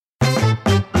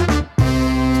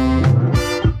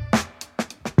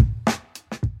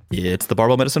It's the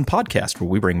Barbell Medicine Podcast, where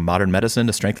we bring modern medicine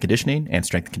to strength conditioning and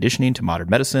strength conditioning to modern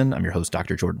medicine. I'm your host,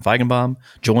 Dr. Jordan Feigenbaum,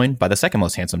 joined by the second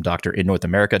most handsome doctor in North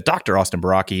America, Dr. Austin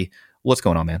Baraki. What's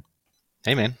going on, man?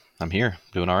 Hey, man. I'm here.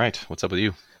 Doing all right. What's up with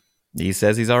you? He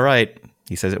says he's all right.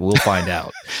 He says it. We'll find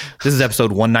out. This is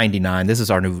episode 199. This is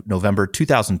our new November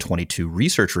 2022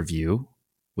 research review,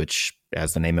 which,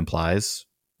 as the name implies,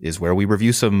 is where we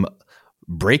review some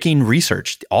breaking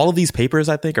research. All of these papers,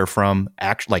 I think, are from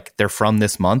they're from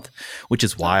this month, which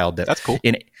is wild. That's cool.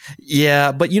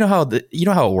 Yeah, but you know how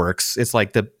it works. It's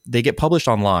like they get published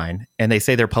online, and they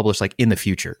say they're published like in the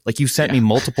future. Like you sent me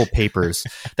multiple papers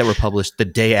that were published the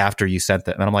day after you sent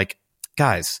them, and I'm like,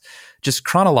 guys, just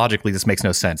chronologically, this makes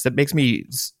no sense. That makes me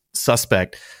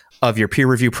suspect of your peer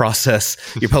review process,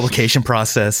 your publication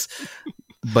process.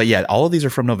 But yeah, all of these are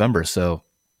from November, so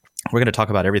we're going to talk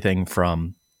about everything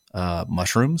from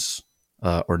mushrooms,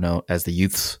 or no, as the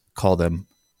youths call them,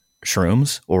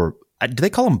 shrooms, or do they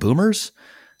call them boomers?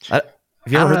 Have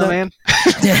you ever heard that?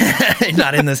 Man?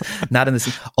 not in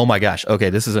this. Oh my gosh. Okay.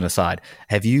 This is an aside.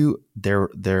 Have you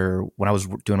when I was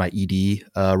doing my ED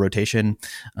rotation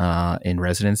in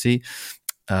residency,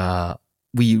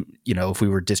 we, if we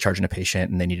were discharging a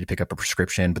patient and they needed to pick up a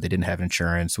prescription, but they didn't have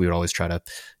insurance, we would always try to,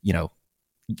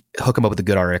 hook them up with a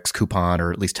GoodRx coupon,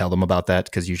 or at least tell them about that,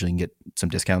 because usually you can get some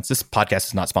discounts. This podcast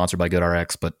is not sponsored by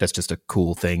GoodRx, but that's just a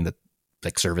cool thing, that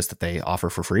like service that they offer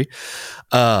for free.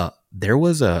 There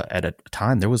was at a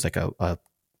time, there was like a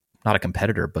not a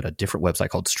competitor, but a different website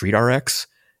called StreetRx.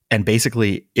 And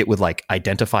basically it would like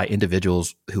identify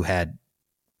individuals who had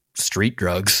street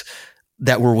drugs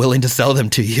that were willing to sell them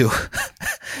to you.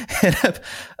 And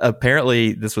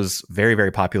apparently this was very,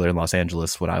 very popular in Los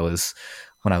Angeles when I was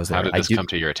there. How did this come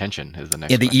to your attention is the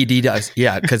next question. The ED does.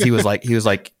 Yeah. Cause he was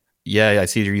like, yeah, I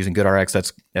see you're using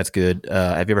GoodRx. That's good.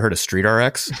 Have you ever heard of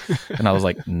StreetRx? And I was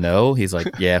like, no. He's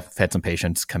like, yeah, I've had some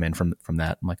patients come in from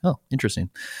that. I'm like, oh, interesting.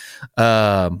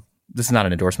 This is not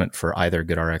an endorsement for either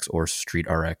GoodRx or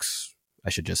StreetRx,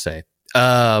 I should just say.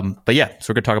 But yeah,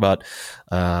 so we're going to talk about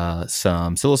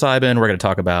some psilocybin. We're going to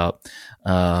talk about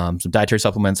some dietary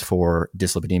supplements for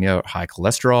dyslipidemia, or high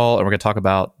cholesterol, and we're going to talk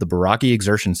about the Baraki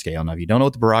Exertion Scale. Now, if you don't know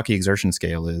what the Baraki Exertion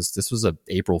Scale is, this was a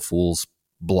April Fool's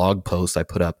blog post I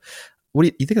put up. What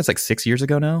do you think? That's like 6 years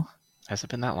ago now. Has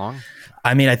it been that long?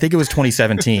 I mean, I think it was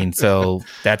 2017. So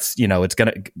that's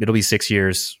it'll be 6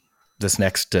 years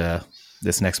next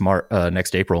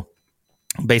April.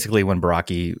 Basically, when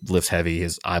Baraki lifts heavy,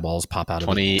 his eyeballs pop out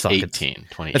of the socket.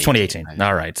 2018. That's 2018.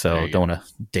 All right. So don't want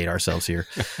to date ourselves here.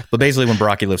 But basically, when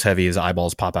Baraki lifts heavy, his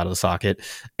eyeballs pop out of the socket.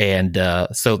 And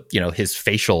so his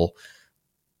facial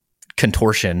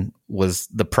contortion was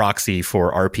the proxy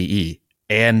for RPE.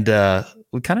 And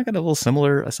we kind of got a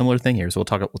similar thing here. So we'll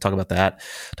talk about that,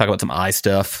 talk about some eye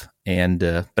stuff. And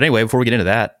but anyway, before we get into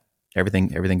that, everything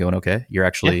going okay? You're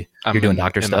doing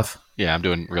doctor stuff? I'm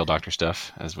doing real doctor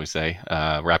stuff, as we say.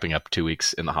 Wrapping up 2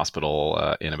 weeks in the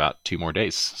hospital in about 2 more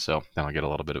days. So then I'll get a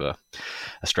little bit of a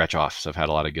stretch off. So I've had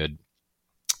a lot of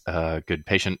good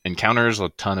patient encounters, a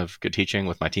ton of good teaching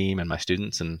with my team and my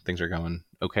students, and things are going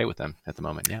okay with them at the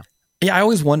moment. Yeah. Yeah, I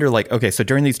always wonder, like, okay, so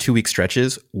during these 2 week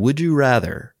stretches, would you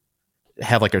rather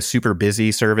have like a super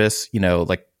busy service,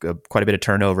 quite a bit of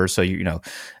turnover, so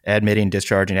admitting,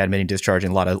 discharging,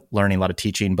 a lot of learning, a lot of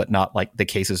teaching, but not like the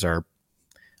cases are,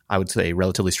 I would say,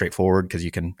 relatively straightforward because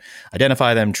you can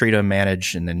identify them, treat them,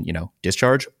 manage, and then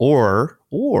discharge? Or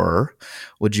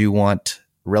would you want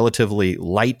relatively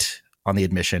light on the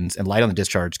admissions and light on the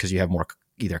discharge because you have more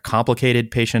either complicated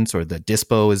patients, or the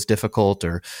dispo is difficult,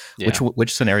 or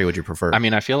which scenario would you prefer? I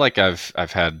mean, I feel like I've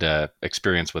had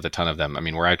experience with a ton of them. I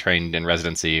mean, where I trained in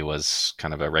residency was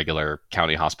kind of a regular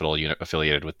county hospital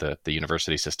affiliated with the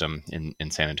university system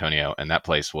in San Antonio. And that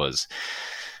place was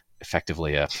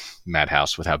effectively a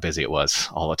madhouse with how busy it was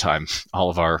all the time.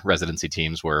 All of our residency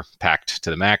teams were packed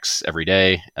to the max every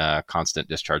day, constant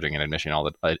discharging and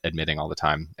admitting all the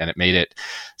time. And it made it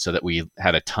so that we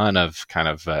had a ton of kind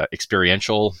of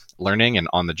experiential learning and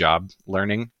on-the-job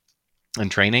learning and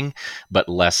training, but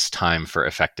less time for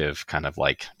effective kind of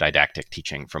like didactic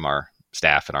teaching from our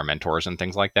staff and our mentors and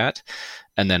things like that.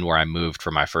 And then where I moved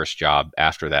for my first job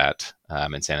after that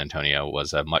in San Antonio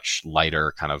was a much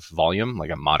lighter kind of volume, like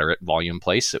a moderate volume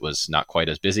place. It was not quite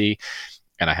as busy.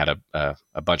 And I had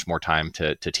a bunch more time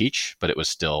to teach, but it was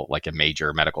still like a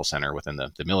major medical center within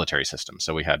the military system.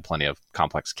 So we had plenty of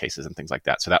complex cases and things like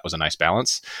that. So that was a nice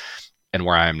balance. And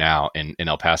where I am now in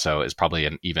El Paso is probably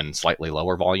an even slightly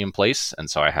lower volume place. And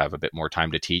so I have a bit more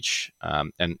time to teach.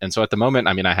 And so at the moment,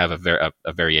 I mean, I have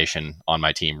a variation on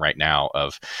my team right now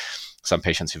of some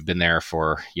patients who've been there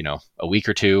for, a week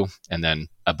or two, and then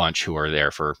a bunch who are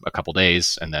there for a couple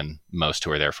days, and then most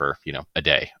who are there for, a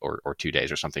day or 2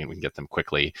 days or something. We can get them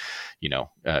quickly,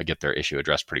 get their issue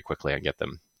addressed pretty quickly and get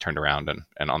them turned around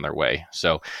and on their way.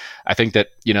 So I think that,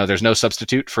 there's no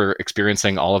substitute for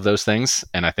experiencing all of those things.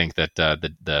 And I think that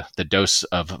the dose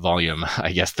of volume,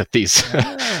 I guess, that these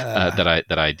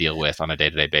that I deal with on a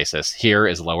day-to-day basis here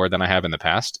is lower than I have in the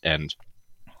past. And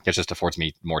it just affords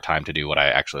me more time to do what I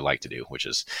actually like to do, which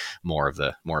is more of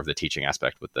the teaching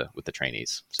aspect with the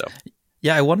trainees. So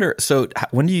yeah, I wonder. So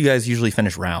when do you guys usually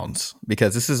finish rounds?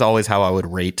 Because this is always how I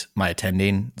would rate my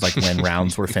attending, like when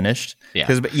rounds were finished. Yeah.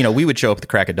 Because, we would show up at the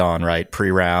crack of dawn, right?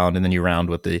 Pre-round, and then you round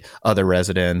with the other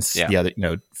residents, the other,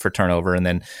 for turnover. And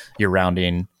then you're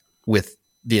rounding with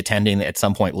the attending at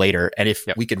some point later. And if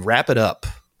we could wrap it up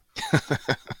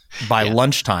by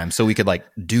lunchtime, so we could like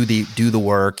do the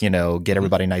work, get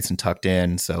everybody nice and tucked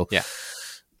in. So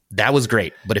that was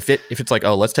great. But if it's like,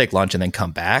 oh, let's take lunch and then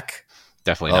come back.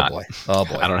 Definitely not. Oh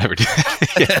boy. I don't ever do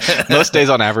that. Most days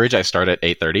on average, I start at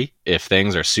 8:30. If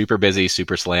things are super busy,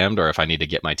 super slammed, or if I need to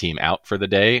get my team out for the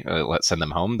day, let's send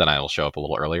them home, then I will show up a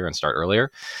little earlier and start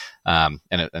earlier.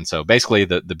 And so basically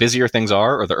the busier things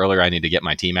are, or the earlier I need to get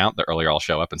my team out, the earlier I'll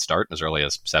show up and start, as early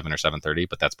as 7 or 7:30,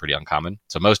 but that's pretty uncommon.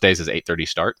 So most days is 8:30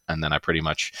 start, and then I pretty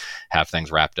much have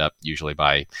things wrapped up usually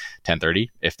by 10:30.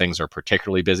 If things are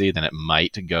particularly busy, then it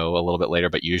might go a little bit later,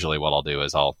 but usually what I'll do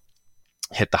is I'll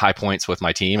hit the high points with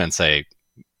my team and say,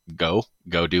 go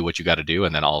do what you got to do.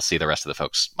 And then I'll see the rest of the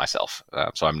folks myself.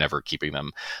 So I'm never keeping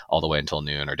them all the way until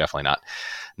noon, or definitely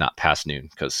not past noon,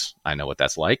 because I know what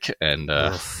that's like, and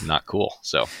not cool.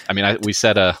 So, I mean, we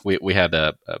had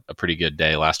a pretty good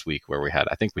day last week where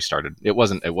it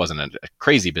wasn't a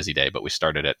crazy busy day, but we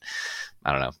started at,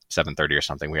 I don't know, 7:30 or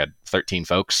something. We had 13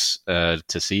 folks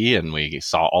to see, and we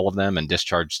saw all of them and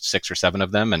discharged 6 or 7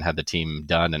 of them and had the team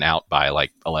done and out by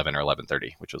like 11 or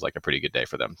 11:30, which was like a pretty good day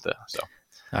for them.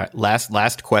 All right.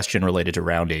 Last question related to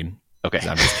rounding. Okay.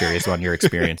 I'm just curious on your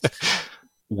experience.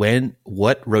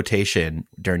 What rotation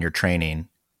during your training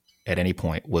at any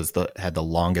point had the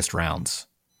longest rounds?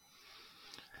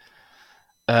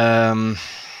 I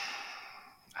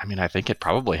mean, I think it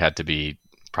probably had to be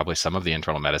some of the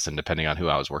internal medicine, depending on who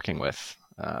I was working with.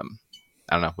 I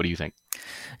don't know. What do you think?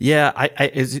 Yeah,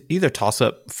 it's either toss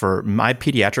up for my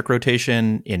pediatric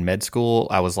rotation in med school.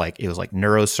 It was like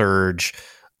neurosurge,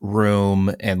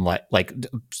 room, and like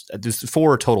there's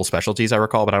 4 total specialties I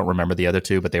recall, but I don't remember the other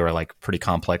 2, but they were like pretty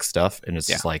complex stuff. And it's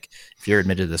just like, if you're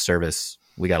admitted to the service,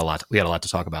 we got a lot to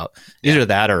talk about. Either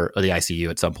that or the ICU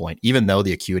at some point, even though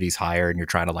the acuity is higher and you're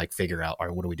trying to like figure out, all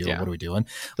right, what are we doing? What are we doing?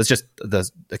 Let's just,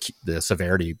 the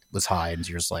severity was high, and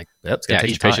you're just like, it's going to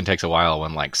take each patient takes a while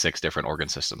when like 6 different organ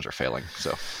systems are failing.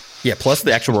 So yeah, plus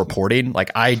the actual reporting,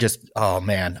 like I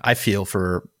feel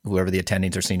for whoever the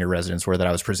attendings or senior residents were that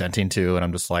I was presenting to, and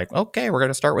I'm just like, okay, we're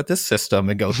going to start with this system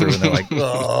and go through, and they're like,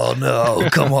 oh no,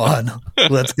 come on,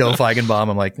 let's go Feigenbaum.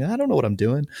 I'm like, I don't know what I'm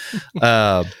doing.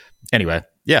 Anyway,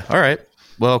 yeah, all right,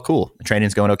 well, cool. The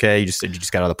training's going okay. You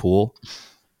just got out of the pool.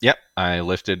 Yep, I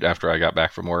lifted after I got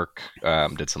back from work.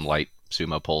 Did some light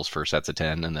sumo pulls for sets of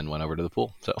 10, and then went over to the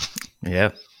pool. So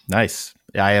yeah, nice.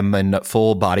 I am in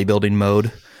full bodybuilding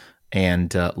mode.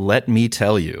 And let me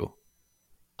tell you,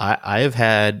 I have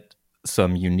had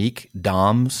some unique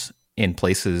DOMs in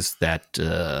places that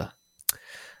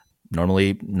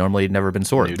normally never been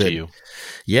sore. New to you.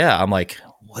 Yeah, I'm like,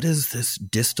 what is this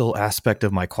distal aspect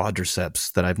of my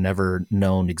quadriceps that I've never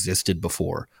known existed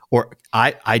before? Or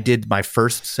I did my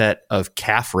first set of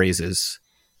calf raises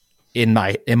in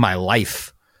my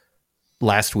life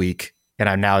last week, and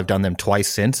I've done them twice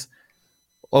since.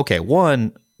 Okay,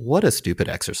 one. What a stupid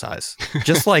exercise.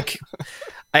 Just like,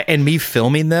 and me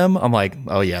filming them, I'm like,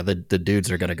 oh yeah, the dudes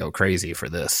are going to go crazy for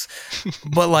this.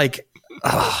 But like,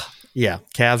 yeah,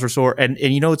 calves are sore. And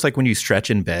it's like when you stretch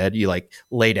in bed, you like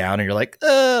lay down and you're like,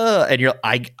 and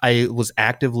I was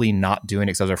actively not doing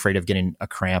it because I was afraid of getting a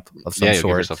cramp of some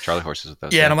sort. Give yourself Charlie horses with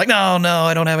those. Yeah, and I'm like, no,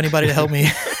 I don't have anybody to help me.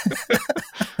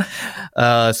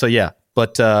 So yeah.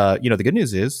 But, the good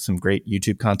news is some great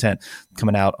YouTube content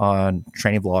coming out on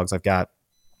training vlogs. I've got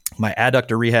my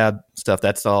adductor rehab stuff,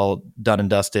 that's all done and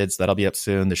dusted. So that'll be up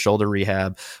soon. The shoulder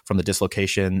rehab from the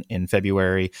dislocation in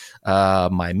February.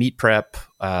 My meet prep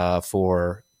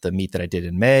for the meet that I did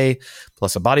in May,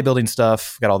 plus some bodybuilding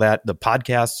stuff. Got all that. The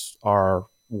podcasts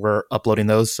we're uploading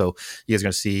those. So you guys are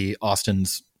going to see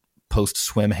Austin's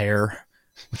post-swim hair,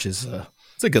 which is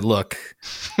it's a good look.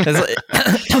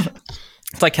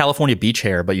 It's like California beach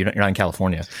hair, but you're not in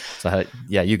California. So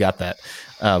yeah, you got that.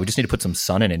 We just need to put some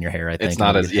sun in your hair, I think.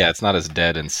 It's not as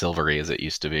dead and silvery as it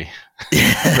used to be.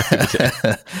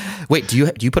 Wait, do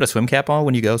you put a swim cap on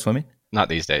when you go swimming? Not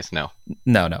these days, no.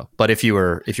 No. But if you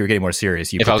were getting more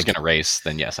serious, if I was going to race,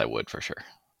 then yes, I would for sure.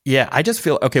 Yeah, I just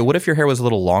feel okay. What if your hair was a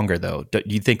little longer though? Do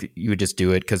you think you would just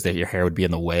do it because your hair would be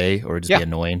in the way, or just be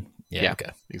annoying? Yeah,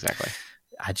 okay, exactly.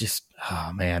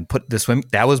 Oh man, put the swim.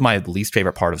 That was my least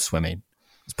favorite part of swimming.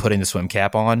 Was putting the swim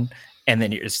cap on, and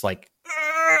then you're just like,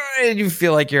 and you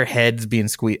feel like your head's being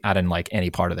squeezed. I didn't like any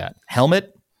part of that.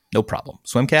 Helmet, no problem.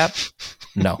 Swim cap,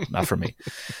 no, not for me.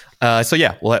 So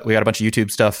yeah, we got a bunch of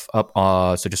YouTube stuff up.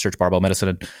 So just search Barbell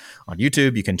Medicine on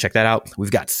YouTube. You can check that out.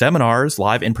 We've got seminars,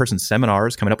 live in-person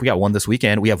seminars coming up. We got one this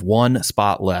weekend. We have one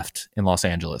spot left in Los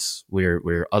Angeles.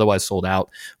 We're otherwise sold out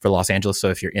for Los Angeles. So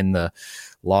if you're in the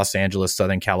Los Angeles,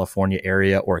 Southern California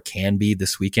area, or can be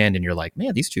this weekend, and you're like,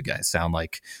 man, these two guys sound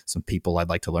like some people I'd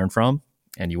like to learn from,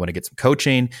 and you want to get some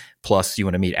coaching, plus you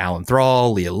want to meet Alan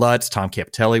Thrall, Leah Lutz, Tom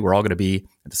Capitelli, we're all going to be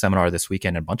at the seminar this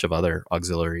weekend, and a bunch of other but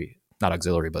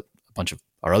a bunch of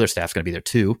our other staff's going to be there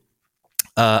too.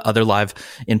 Other live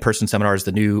in-person seminars,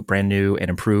 the brand new and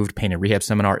improved pain and rehab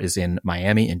seminar is in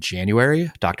Miami in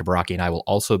January. Dr. Baraki and I will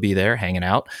also be there hanging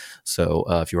out. So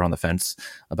if you're on the fence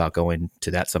about going to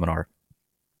that seminar,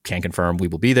 can confirm we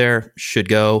will be there. Should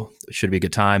go. Should be a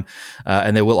good time.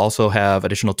 And they will also have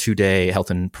additional 2-day health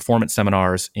and performance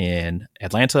seminars in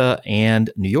Atlanta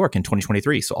and New York in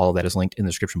 2023. So all of that is linked in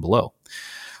the description below.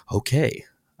 Okay.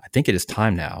 I think it is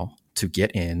time now to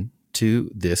get into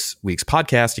this week's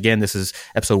podcast. Again, this is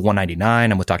episode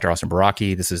 199. I'm with Dr. Austin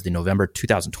Baraki. This is the November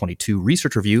 2022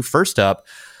 research review. First up,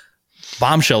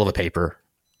 bombshell of a paper.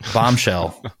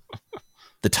 Bombshell.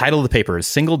 The title of the paper is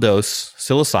Single Dose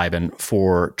Psilocybin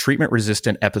for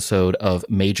Treatment-Resistant Episode of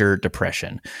Major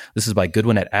Depression. This is by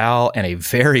Goodwin et al. And a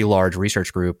very large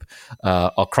research group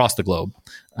across the globe.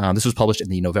 This was published in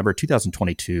the November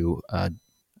 2022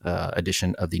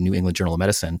 edition of the New England Journal of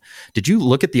Medicine. Did you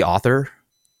look at the author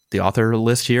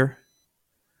list here?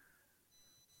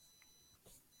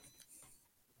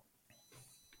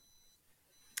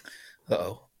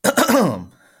 Uh-oh.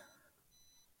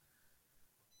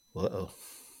 Whoa.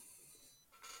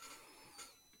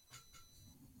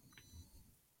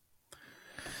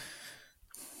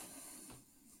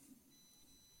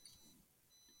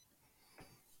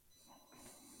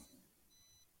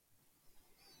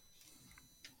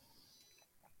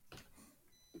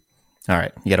 All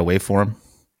right. You got to wait for him?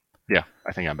 Yeah,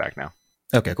 I think I'm back now.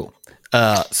 Okay, cool.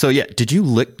 So yeah, did you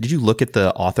look at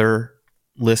the author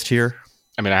list here?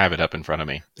 I mean, I have it up in front of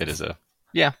me. It is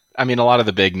I mean, a lot of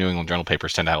the big New England Journal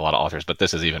papers tend to have a lot of authors, but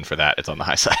this is even for that. It's on the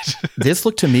high side. This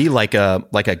looked to me like a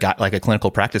clinical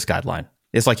practice guideline.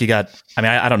 It's like you got, I mean,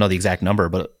 I don't know the exact number,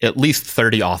 but at least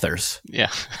 30 authors. Yeah.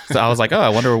 So I was like, oh, I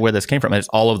wonder where this came from. And it's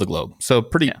all over the globe. So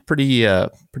pretty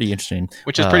interesting.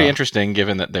 Which is pretty interesting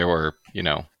given that there were,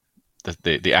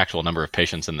 the actual number of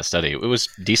patients in the study. It was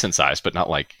decent size, but not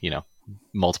like,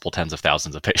 multiple tens of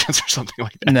thousands of patients or something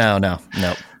like that. No.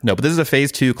 But this is a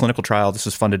phase 2 clinical trial. This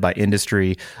was funded by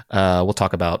industry. We'll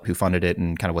talk about who funded it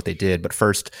and kind of what they did. But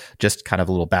first, just kind of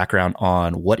a little background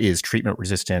on what is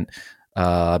treatment-resistant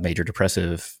major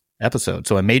depressive episode.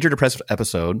 So a major depressive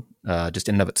episode, just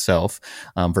in and of itself,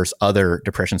 versus other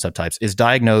depression subtypes, is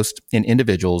diagnosed in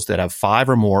individuals that have 5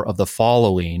 or more of the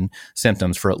following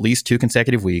symptoms for at least 2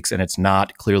 consecutive weeks, and it's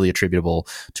not clearly attributable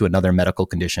to another medical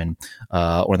condition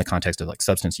or in the context of like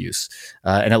substance use.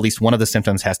 And at least one of the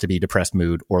symptoms has to be depressed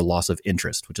mood or loss of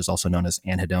interest, which is also known as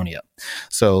anhedonia.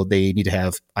 So they need to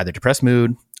have either depressed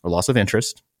mood or loss of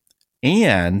interest,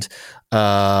 and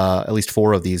at least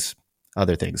 4 of these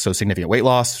other things. So significant weight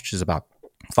loss, which is about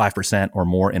 5% or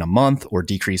more in a month, or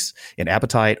decrease in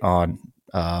appetite on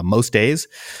most days,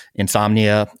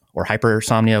 insomnia or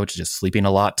hypersomnia, which is just sleeping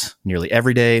a lot nearly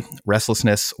every day,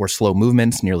 restlessness or slow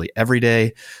movements nearly every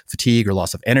day, fatigue or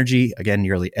loss of energy, again,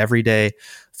 nearly every day,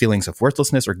 feelings of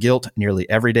worthlessness or guilt nearly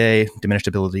every day, diminished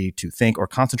ability to think or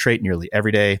concentrate nearly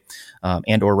every day,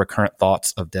 and or recurrent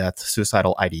thoughts of death,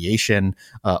 suicidal ideation,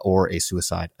 or a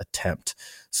suicide attempt.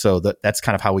 So that's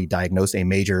kind of how we diagnose a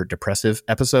major depressive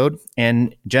episode.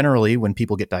 And generally, when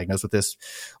people get diagnosed with this,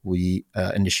 we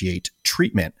initiate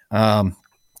treatment.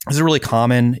 This is a really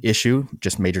common issue,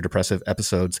 just major depressive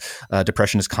episodes.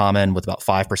 Depression is common with about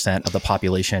 5% of the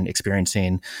population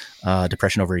experiencing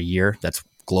depression over a year. That's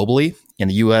globally. In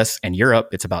the US and Europe,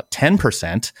 it's about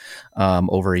 10%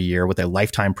 over a year, with a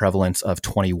lifetime prevalence of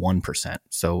 21%.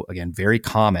 So again, very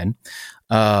common.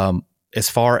 As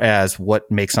far as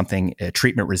what makes something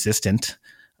treatment resistant,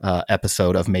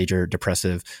 episode of major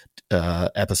depressive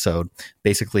episode.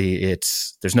 Basically,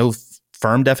 there's no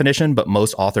firm definition, but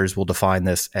most authors will define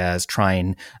this as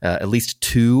trying at least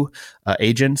 2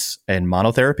 agents in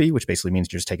monotherapy, which basically means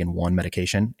you're just taking one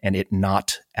medication and it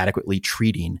not adequately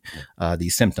treating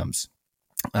these symptoms.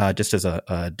 Just as a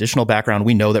additional background,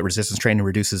 we know that resistance training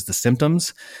reduces the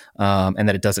symptoms and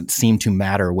that it doesn't seem to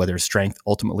matter whether strength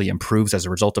ultimately improves as a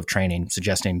result of training,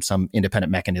 suggesting some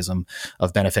independent mechanism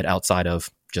of benefit outside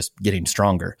of just getting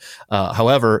stronger.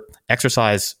 However,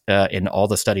 exercise in all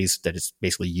the studies that it's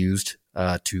basically used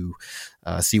to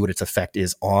see what its effect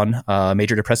is on a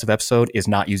major depressive episode is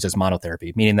not used as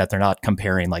monotherapy, meaning that they're not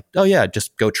comparing like, oh yeah,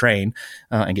 just go train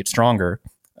and get stronger.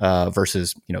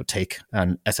 Versus, take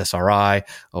an SSRI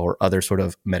or other sort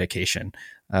of medication.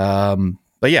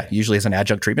 But yeah, usually as an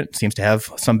adjunct treatment, it seems to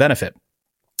have some benefit.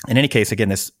 In any case, again,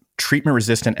 this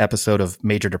treatment-resistant episode of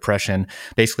major depression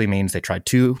basically means they tried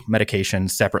 2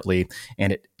 medications separately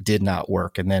and it did not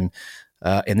work. And then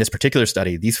in this particular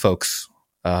study, these folks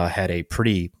had a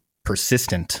pretty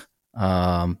persistent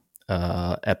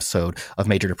episode of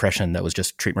major depression that was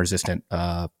just treatment resistant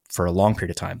for a long period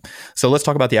of time. So let's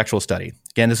talk about the actual study.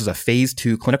 Again, this was a phase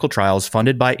 2 clinical trials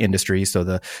funded by industry. So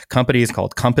the company is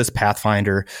called Compass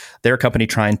Pathfinder. They're a company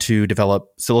trying to develop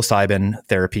psilocybin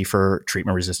therapy for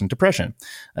treatment resistant depression.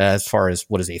 As far as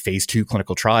what is a phase 2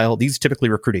 clinical trial, these typically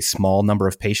recruit a small number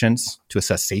of patients to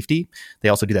assess safety. They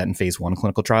also do that in phase 1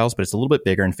 clinical trials, but it's a little bit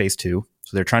bigger in phase 2.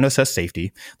 So they're trying to assess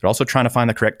safety. They're also trying to find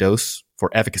the correct dose for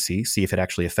efficacy, see if it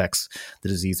actually affects the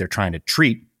disease they're trying to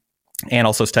treat, and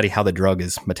also study how the drug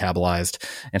is metabolized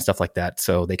and stuff like that.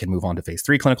 So they can move on to phase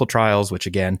 3 clinical trials, which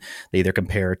again, they either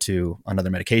compare to another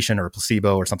medication or a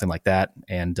placebo or something like that,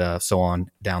 and so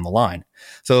on down the line.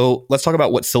 So let's talk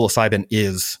about what psilocybin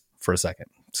is for a second.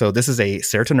 So this is a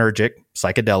serotonergic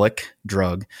psychedelic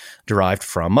drug derived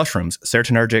from mushrooms.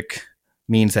 Serotonergic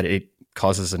means that it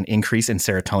causes an increase in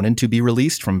serotonin to be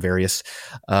released from various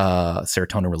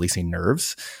serotonin releasing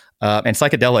nerves. And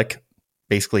psychedelic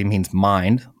basically means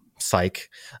mind. Psych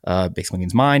basically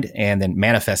means mind. And then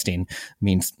manifesting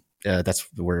means that's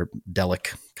where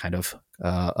delic kind of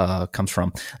comes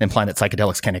from, implying that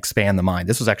psychedelics can expand the mind.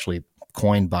 This was actually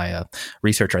coined by a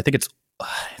researcher. I think it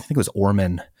was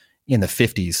Orman in the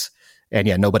 50s. And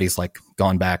yeah, nobody's like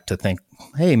gone back to think,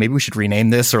 hey, maybe we should rename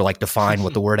this or like define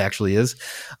what the word actually is.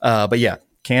 But yeah,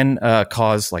 can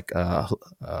cause like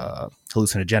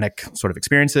hallucinogenic sort of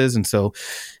experiences. And so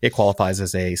it qualifies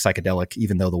as a psychedelic,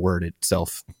 even though the word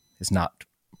itself is not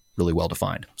really well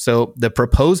defined. So the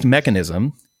proposed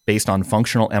mechanism based on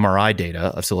functional MRI data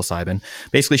of psilocybin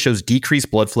basically shows decreased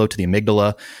blood flow to the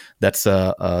amygdala. That's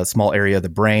a small area of the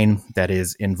brain that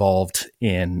is involved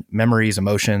in memories,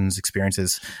 emotions,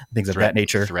 experiences, things of that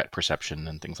nature. Threat perception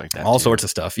and things like that. All sorts of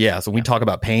stuff. Yeah. So we talk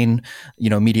about pain,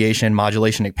 mediation,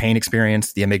 modulation, pain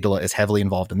experience. The amygdala is heavily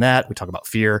involved in that. We talk about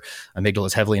fear. Amygdala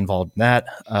is heavily involved in that.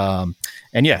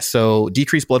 And yeah, so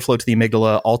decreased blood flow to the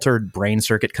amygdala, altered brain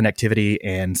circuit connectivity,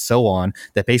 and so on,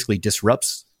 that basically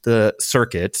disrupts the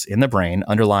circuits in the brain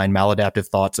underlying maladaptive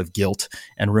thoughts of guilt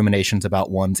and ruminations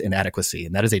about one's inadequacy.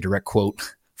 And that is a direct quote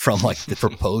from like the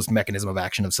proposed mechanism of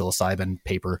action of psilocybin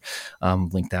paper.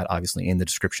 Link that obviously in the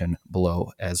description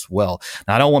below as well.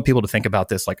 Now, I don't want people to think about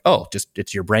this like, oh, just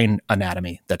it's your brain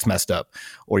anatomy that's messed up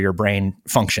or your brain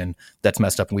function that's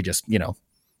messed up. And we just,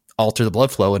 alter the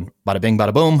blood flow and bada bing,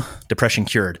 bada boom, depression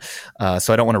cured.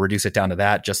 So I don't want to reduce it down to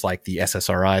that, just like the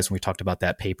SSRIs. When we talked about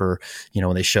that paper,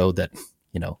 when they showed that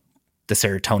the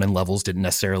serotonin levels didn't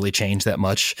necessarily change that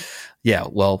much. Yeah,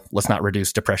 well, let's not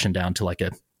reduce depression down to like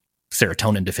a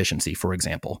serotonin deficiency, for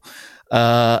example.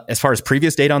 As far as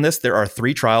previous data on this, there are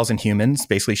 3 trials in humans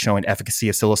basically showing efficacy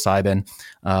of psilocybin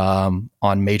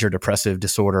on major depressive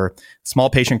disorder. Small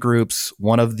patient groups.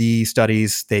 One of the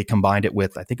studies, they combined it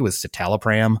with, I think it was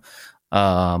citalopram.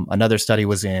 Another study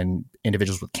was in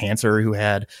individuals with cancer who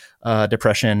had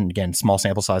depression. Again, small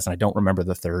sample size, and I don't remember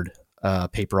the third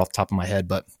paper off the top of my head,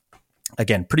 but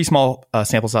again, pretty small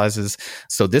sample sizes.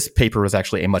 So this paper was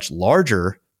actually a much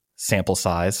larger sample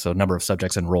size, so number of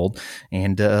subjects enrolled.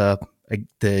 And the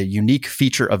unique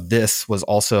feature of this was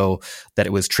also that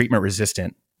it was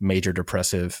treatment-resistant major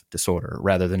depressive disorder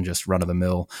rather than just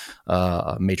run-of-the-mill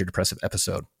major depressive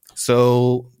episode.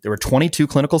 So there were 22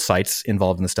 clinical sites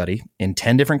involved in the study in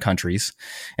 10 different countries,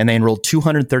 and they enrolled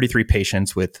 233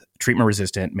 patients with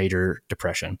treatment-resistant major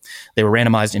depression. They were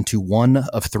randomized into one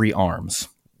of 3 arms.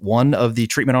 One of the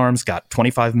treatment arms got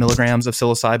 25 milligrams of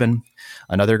psilocybin.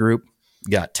 Another group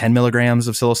got 10 milligrams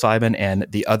of psilocybin, and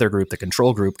the other group, the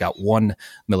control group, got 1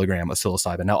 milligram of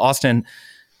psilocybin. Now, Austin,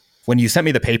 when you sent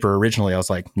me the paper originally, I was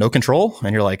like, no control?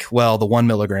 And you're like, well, the 1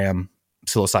 milligram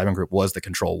psilocybin group was the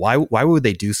control. Why would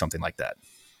they do something like that?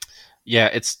 Yeah,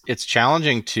 it's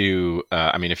challenging to.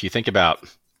 I mean, if you think about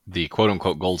the quote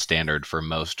unquote gold standard for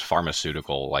most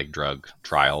pharmaceutical like drug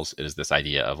trials, is this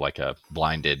idea of like a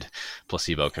blinded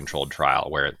placebo controlled trial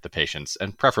where the patients,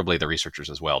 and preferably the researchers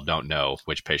as well, don't know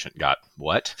which patient got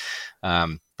what.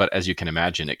 But as you can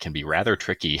imagine, it can be rather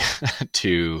tricky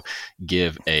to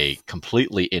give a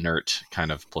completely inert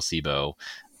kind of placebo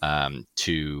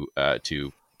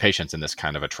to patients in this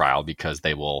kind of a trial, because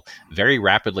they will very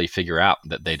rapidly figure out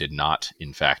that they did not,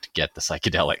 in fact, get the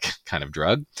psychedelic kind of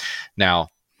drug. Now,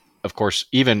 of course,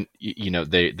 even,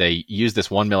 they use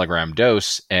this 1 milligram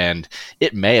dose, and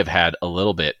it may have had a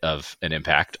little bit of an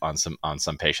impact on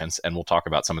some patients. And we'll talk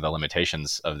about some of the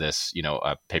limitations of this,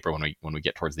 paper when we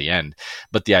get towards the end.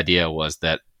 But the idea was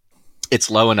that it's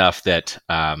low enough that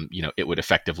it would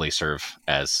effectively serve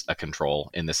as a control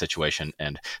in this situation,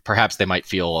 and perhaps they might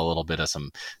feel a little bit of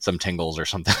some tingles or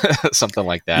something something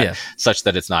like that, such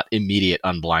that it's not immediate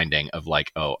unblinding of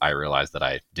like, oh, I realized that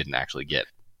I didn't actually get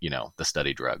the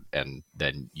study drug, and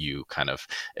then you kind of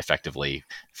effectively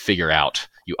figure out,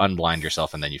 you unblind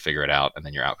yourself, and then you figure it out, and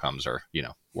then your outcomes are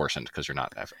worsened because you're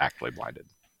not actually blinded.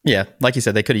 Yeah, like you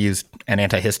said, they could have used an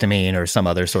antihistamine or some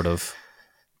other sort of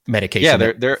medication.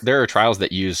 Yeah, there are trials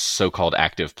that use so-called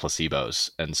active placebos,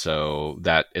 and so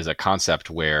that is a concept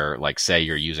where, like, say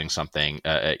you're using something,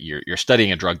 you're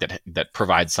studying a drug that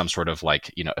provides some sort of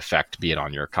like effect, be it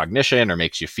on your cognition or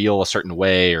makes you feel a certain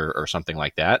way or something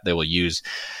like that. They will use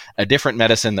a different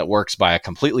medicine that works by a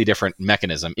completely different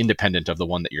mechanism, independent of the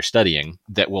one that you're studying,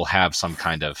 that will have some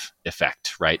kind of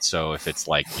effect, right? So if it's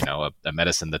like a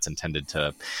medicine that's intended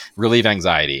to relieve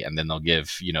anxiety, and then they'll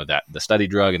give that the study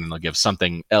drug, and then they'll give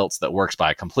something else that works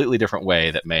by a completely different way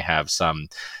that may have some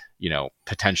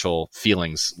potential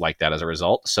feelings like that as a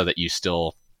result, so that you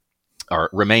still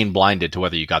remain blinded to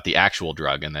whether you got the actual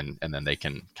drug, and then they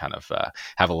can kind of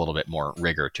have a little bit more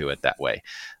rigor to it that way.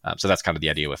 So that's kind of the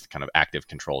idea with kind of active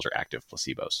controls or active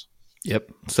placebos.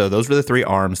 Yep. So those were the three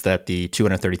arms that the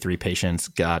 233 patients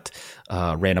got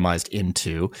randomized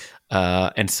into.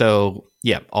 And so,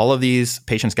 all of these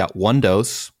patients got one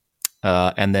dose,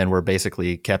 and then were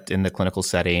basically kept in the clinical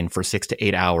setting for 6 to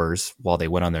 8 hours while they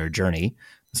went on their journey.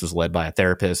 This was led by a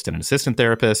therapist and an assistant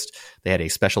therapist. They had a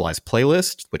specialized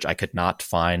playlist, which I could not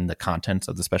find the contents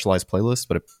of the specialized playlist,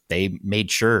 but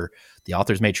the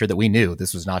authors made sure that we knew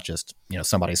this was not just,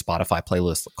 somebody's Spotify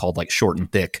playlist called like Short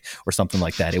and Thick or something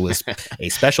like that. It was a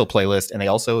special playlist, and they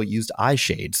also used eye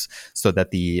shades so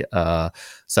that the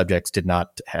subjects did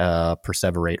not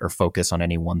perseverate or focus on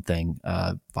any one thing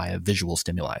via visual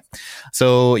stimuli.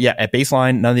 So at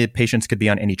baseline, none of the patients could be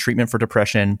on any treatment for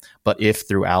depression, but if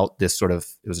throughout this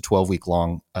it was a 12-week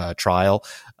long trial,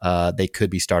 they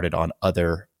could be started on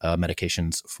other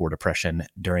medications for depression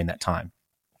during that time.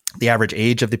 The average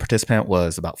age of the participant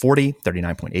was about 40,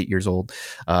 39.8 years old.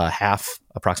 Half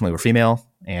approximately were female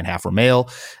and half were male.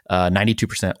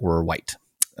 92% were white.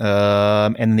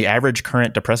 And the average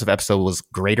current depressive episode was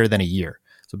greater than a year.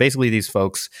 So basically, these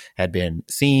folks had been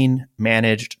seen,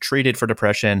 managed, treated for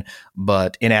depression,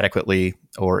 but inadequately,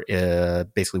 or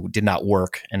basically did not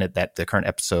work, and that the current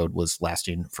episode was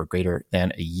lasting for greater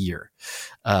than a year.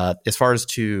 As far as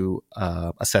to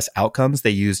assess outcomes, they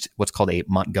used what's called a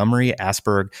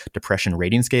Montgomery-Åsberg Depression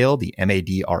Rating Scale, the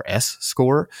MADRS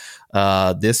score.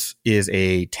 This is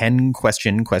a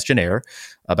 10-question questionnaire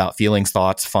about feelings,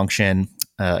 thoughts, function,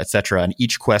 etc. And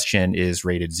each question is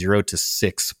rated 0 to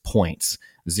 6 points.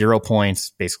 0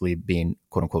 points basically being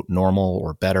quote unquote normal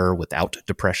or better without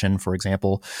depression, for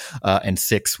example, and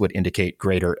 6 would indicate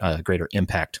greater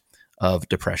impact of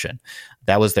depression.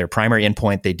 That was their primary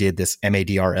endpoint. They did this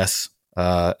MADRS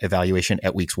evaluation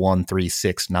at weeks 1, 3,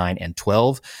 6, 9, and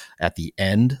 12 at the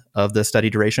end of the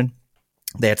study duration.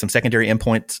 They had some secondary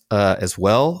endpoints as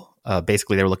well.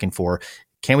 Basically, they were looking for,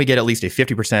 can we get at least a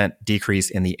 50% decrease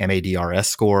in the MADRS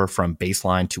score from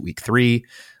baseline to week 3?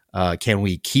 Can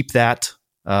we keep that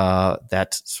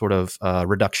sort of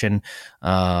reduction?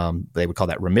 They would call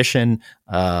that remission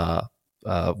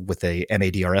with a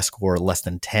MADRS score less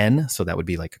than 10. So that would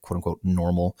be like a quote unquote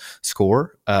normal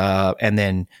score. And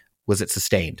then was it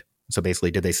sustained? So basically,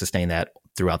 did they sustain that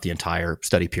throughout the entire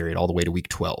study period all the way to week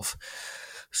 12?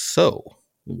 So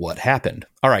what happened?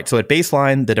 All right. So at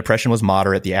baseline, the depression was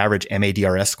moderate. The average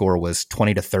MADRS score was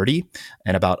 20 to 30,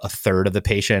 and about a third of the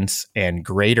patients, and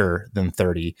greater than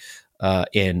 30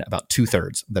 in about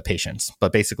 2/3 of the patients.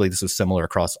 But basically, this was similar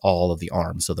across all of the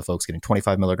arms. So the folks getting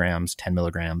 25 milligrams, 10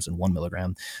 milligrams, and 1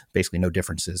 milligram, basically no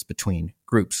differences between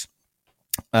groups.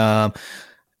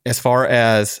 As far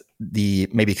as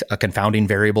maybe a confounding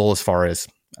variable, as far as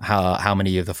how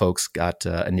many of the folks got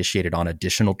initiated on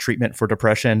additional treatment for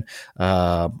depression.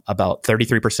 About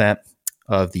 33%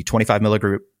 of the 25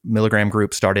 milligram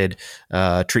group started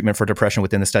treatment for depression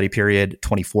within the study period.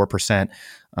 24%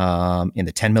 in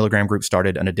the 10 milligram group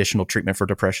started an additional treatment for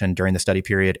depression during the study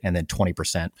period. And then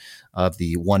 20% of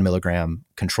the 1 milligram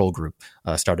control group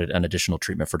started an additional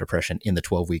treatment for depression in the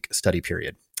 12-week study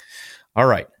period. All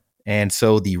right. And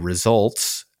so the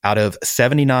results, out of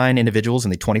 79 individuals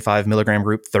in the 25 milligram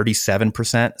group,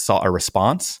 37% saw a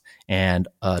response and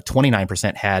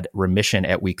 29% had remission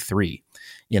at week 3.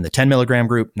 In the 10 milligram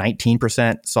group,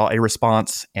 19% saw a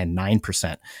response and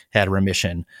 9% had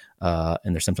remission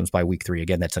in their symptoms by week 3.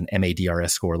 Again, that's an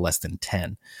MADRS score less than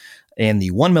 10. In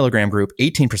the 1 milligram group,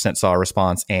 18% saw a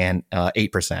response and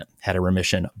 8% had a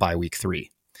remission by week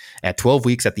 3. At 12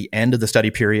 weeks at the end of the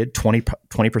study period,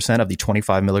 20% of the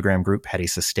 25 milligram group had a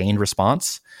sustained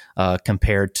response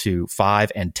compared to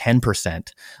 5 and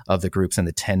 10% of the groups in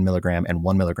the 10 milligram and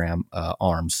 1 milligram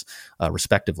arms,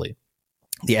 respectively.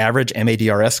 The average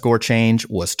MADRS score change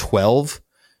was 12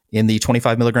 in the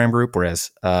 25 milligram group, whereas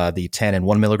the 10 and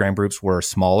 1 milligram groups were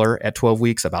smaller at 12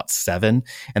 weeks, about 7,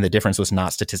 and the difference was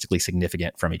not statistically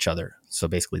significant from each other. So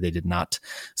basically, they did not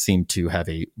seem to have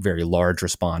a very large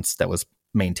response that was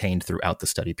maintained throughout the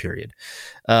study period.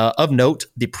 Of note,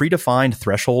 the predefined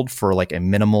threshold for like a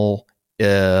minimal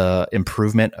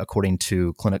improvement according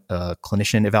to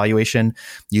clinician evaluation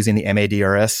using the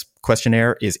MADRS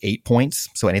questionnaire is 8 points.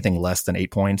 So anything less than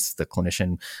 8 points, the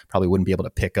clinician probably wouldn't be able to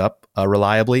pick up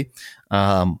reliably.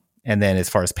 And then as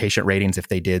far as patient ratings, if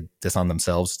they did this on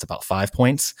themselves, it's about 5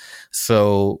 points.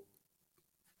 So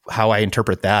how I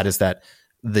interpret that is that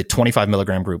the 25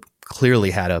 milligram group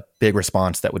clearly had a big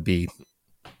response that would be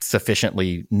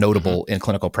sufficiently notable in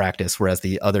clinical practice, whereas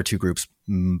the other two groups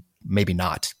maybe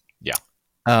not. Yeah.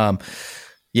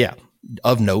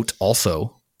 Of note,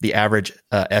 also, the average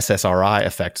SSRI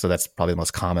effect, so that's probably the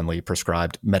most commonly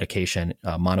prescribed medication,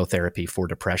 monotherapy for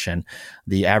depression.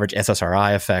 The average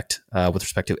SSRI effect with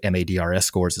respect to MADRS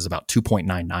scores is about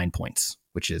 2.99 points,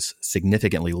 which is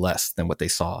significantly less than what they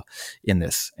saw in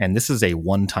this. And this is a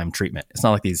one-time treatment. It's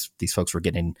not like these folks were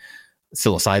getting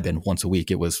psilocybin once a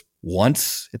week. It was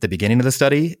once at the beginning of the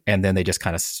study, and then they just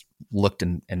kind of looked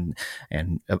and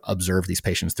observed these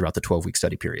patients throughout the 12-week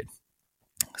study period.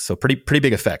 So pretty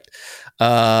big effect.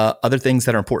 Other things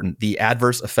that are important, the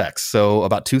adverse effects. So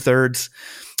about 2/3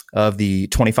 of the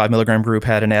 25 milligram group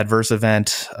had an adverse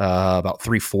event. About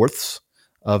 3/4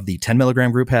 of the 10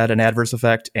 milligram group had an adverse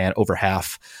effect, and over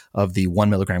half of the 1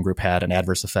 milligram group had an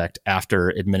adverse effect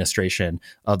after administration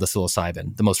of the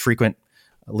psilocybin. The most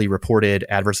frequently reported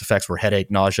adverse effects were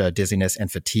headache, nausea, dizziness,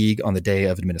 and fatigue on the day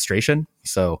of administration.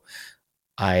 So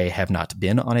I have not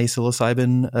been on a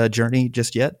psilocybin journey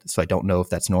just yet, so I don't know if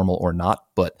that's normal or not,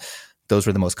 but those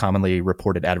were the most commonly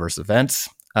reported adverse events.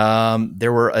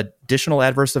 There were additional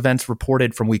adverse events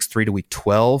reported from weeks 3 to week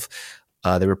 12.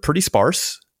 They were pretty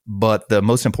sparse, but the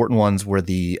most important ones were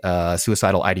the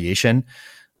suicidal ideation.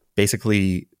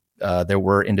 Basically, there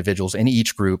were individuals in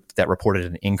each group that reported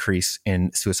an increase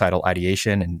in suicidal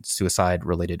ideation and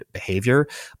suicide-related behavior,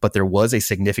 but there was a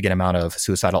significant amount of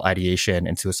suicidal ideation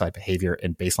and suicide behavior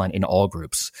in baseline in all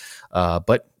groups.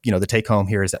 But the take-home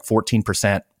here is that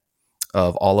 14%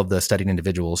 of all of the studied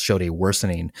individuals showed a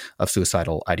worsening of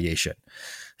suicidal ideation.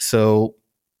 So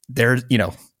there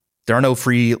are no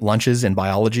free lunches in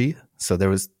biology. So there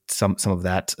was some of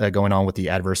that going on with the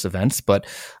adverse events, but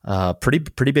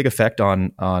pretty big effect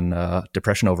on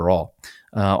depression overall.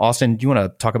 Austin, do you want to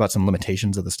talk about some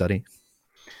limitations of the study?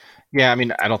 Yeah, I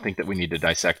mean, I don't think that we need to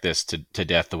dissect this to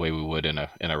death the way we would in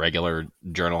a regular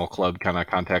journal club kind of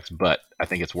context, but I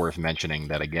think it's worth mentioning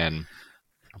that, again,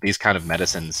 these kind of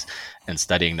medicines and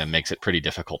studying them makes it pretty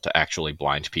difficult to actually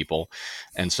blind people.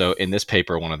 And so in this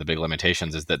paper, one of the big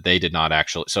limitations is that they did not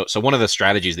actually, so one of the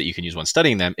strategies that you can use when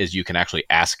studying them is you can actually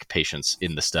ask patients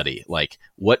in the study, like,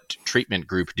 what treatment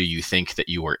group do you think that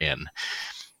you were in?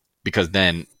 Because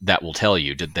then that will tell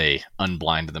you, did they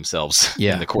unblind themselves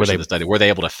in the course of the study? Were they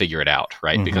able to figure it out,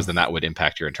 right? Mm-hmm. Because then that would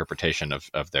impact your interpretation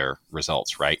of their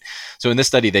results, right? So in this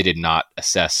study, they did not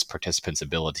assess participants'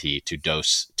 ability to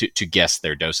guess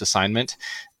their dose assignment.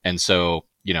 And so,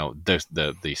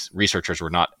 these researchers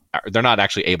they're not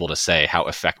actually able to say how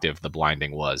effective the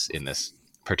blinding was in this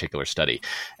particular study.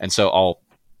 And so I'll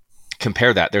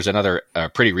compare that, there's another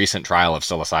pretty recent trial of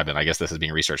psilocybin. I guess this is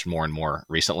being researched more and more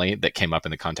recently, that came up in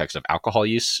the context of alcohol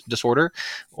use disorder,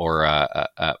 or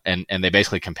and they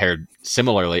basically compared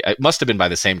similarly. It must have been by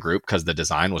the same group because the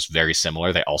design was very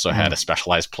similar. They also had a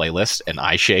specialized playlist and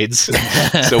eye shades.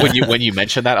 So when you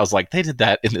mentioned that, I was like, they did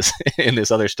that in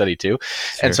this other study too.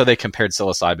 Sure. And so they compared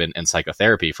psilocybin and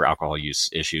psychotherapy for alcohol use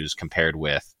issues compared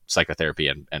with psychotherapy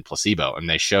and placebo, and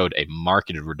they showed a marked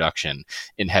reduction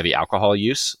in heavy alcohol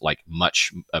use, like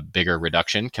much a bigger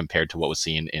reduction compared to what was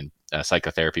seen in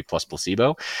psychotherapy plus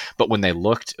placebo. But when they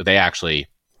looked, they actually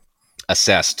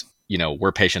assessed,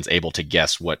 were patients able to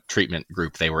guess what treatment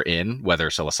group they were in, whether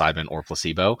psilocybin or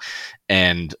placebo,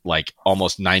 and like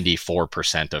almost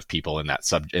 94% of people in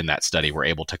that study were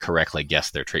able to correctly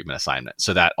guess their treatment assignment.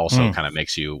 So that also kind of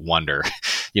makes you wonder,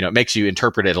 it makes you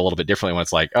interpret it a little bit differently when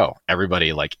it's like, oh,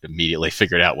 everybody like immediately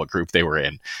figured out what group they were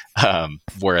in,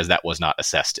 whereas that was not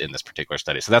assessed in this particular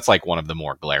study. So that's like one of the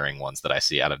more glaring ones that I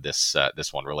see out of this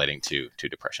one relating to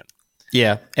depression.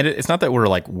 Yeah. And it's not that we're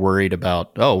like worried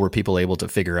about, were people able to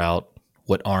figure out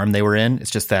what arm they were in?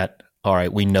 It's just that, all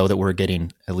right, we know that we're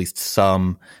getting at least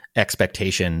some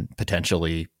expectation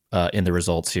potentially in the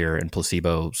results here, and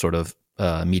placebo sort of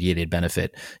mediated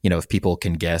benefit. If people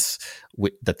can guess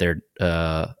that they're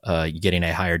getting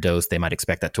a higher dose, they might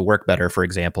expect that to work better, for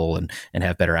example, and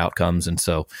have better outcomes. And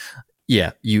so,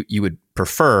 yeah, you would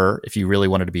prefer, if you really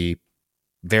wanted to be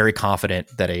very confident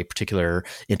that a particular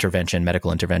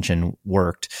medical intervention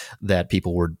worked, that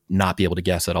people would not be able to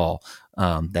guess at all.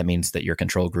 That means that your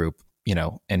control group,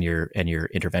 and your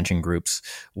intervention groups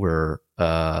were,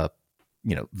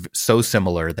 so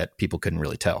similar that people couldn't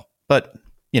really tell. But,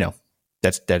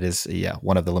 that is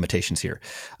one of the limitations here.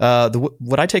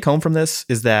 What I take home from this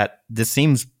is that this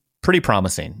seems pretty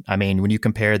promising. I mean, when you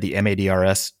compare the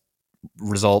MADRS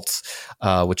results,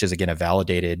 which is again a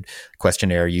validated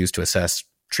questionnaire used to assess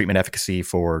treatment efficacy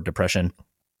for depression,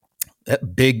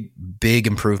 big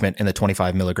improvement in the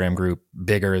 25 milligram group,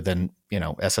 bigger than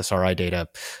SSRI data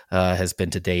has been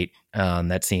to date.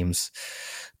 That seems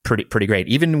pretty great.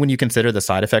 Even when you consider the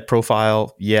side effect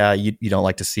profile, you don't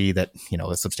like to see that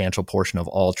a substantial portion of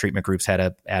all treatment groups had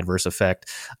an adverse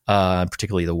effect,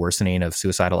 particularly the worsening of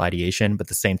suicidal ideation. But at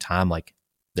the same time, like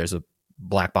there's a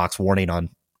black box warning on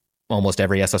almost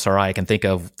every SSRI I can think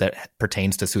of that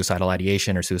pertains to suicidal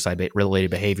ideation or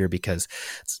suicide-related behavior, because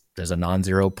there's a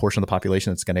non-zero portion of the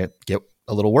population that's going to get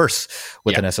a little worse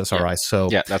with an SSRI. Yeah. So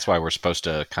that's why we're supposed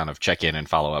to kind of check in and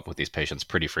follow up with these patients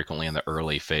pretty frequently in the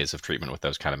early phase of treatment with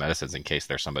those kind of medicines, in case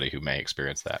there's somebody who may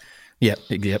experience that. Yep.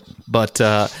 But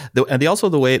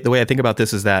the way I think about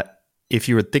this is that if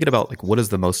you were thinking about like what is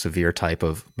the most severe type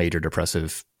of major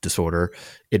depressive disorder,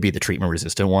 it'd be the treatment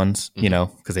resistant ones,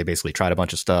 because they basically tried a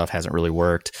bunch of stuff, hasn't really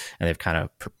worked, and they've kind of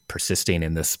persisting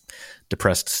in this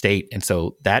depressed state. And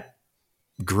so that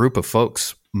group of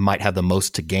folks might have the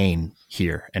most to gain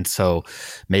here. And so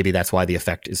maybe that's why the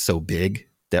effect is so big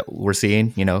that we're seeing,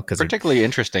 because particularly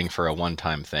interesting for a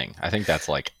one-time thing. I think that's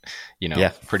like,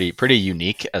 pretty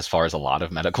unique as far as a lot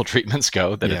of medical treatments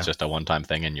go, that it's just a one-time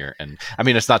thing. And I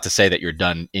mean, it's not to say that you're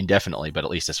done indefinitely, but at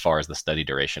least as far as the study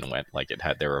duration went, like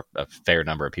there were a fair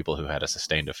number of people who had a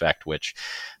sustained effect, which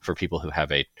for people who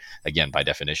have again, by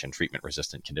definition, treatment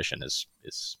resistant condition is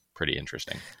pretty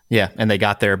interesting. Yeah. And they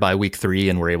got there by week 3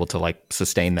 and were able to like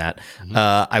sustain that. Mm-hmm.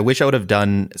 I wish I would have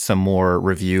done some more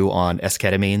review on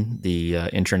esketamine, the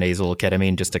intranasal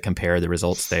ketamine, just to compare the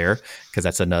results there, because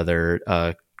that's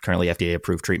another currently FDA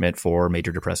approved treatment for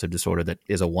major depressive disorder that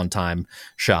is a one-time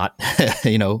shot,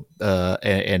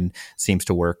 and seems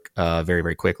to work very,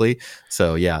 very quickly.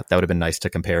 So that would have been nice to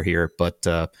compare here. But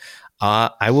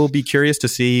I will be curious to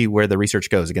see where the research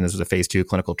goes. Again, this was a phase 2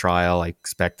 clinical trial. I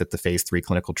expect that the phase 3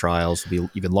 clinical trials will be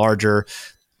even larger,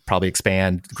 probably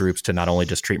expand groups to not only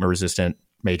just treatment-resistant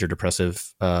major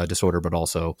depressive disorder, but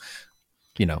also,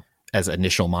 as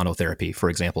initial monotherapy,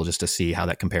 for example, just to see how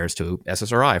that compares to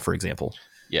SSRI, for example.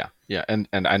 Yeah. And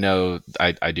I know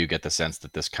I do get the sense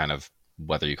that this kind of,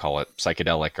 whether you call it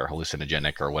psychedelic or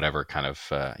hallucinogenic or whatever kind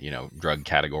of, drug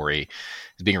category,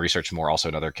 is being researched more also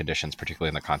in other conditions, particularly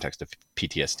in the context of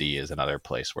PTSD is another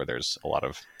place where there's a lot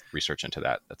of research into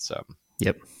that. That's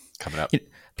coming up.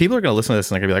 People are going to listen to this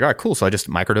and they're going to be like, all right, cool. So I just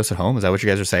microdose at home. Is that what you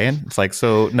guys are saying? It's like,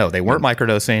 so no, they weren't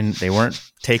microdosing. They weren't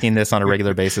taking this on a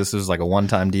regular basis. It was like a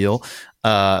one-time deal,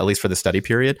 at least for the study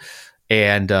period.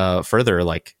 And further,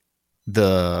 like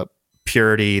the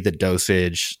purity, the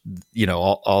dosage,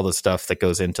 all the stuff that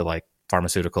goes into like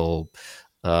pharmaceutical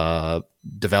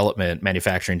development,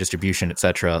 manufacturing, distribution, et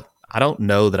cetera. I don't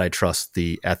know that I trust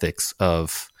the ethics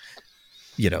of,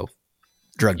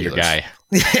 drug Your dealers. guy.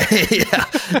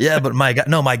 yeah, but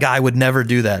my guy would never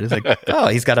do that. It's like, oh,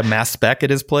 he's got a mass spec at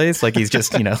his place. Like he's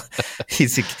just,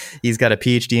 he's got a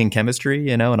PhD in chemistry,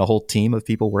 and a whole team of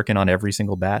people working on every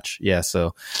single batch. Yeah,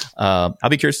 so I'll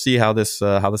be curious to see how this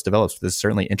develops. This is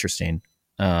certainly interesting.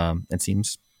 It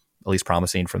seems at least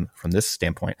promising from this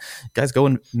standpoint. Guys,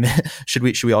 should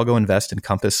we all go invest in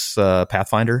Compass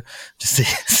Pathfinder? Just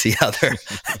see how they're.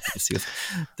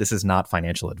 This is not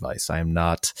financial advice. I am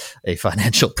not a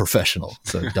financial professional,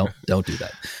 so don't do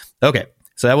that. Okay,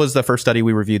 so that was the first study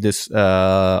we reviewed this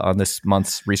on this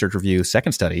month's research review.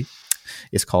 Second study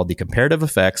is called The Comparative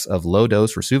Effects of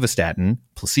Low-Dose Rosuvastatin,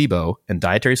 Placebo, and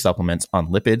Dietary Supplements on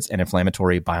Lipids and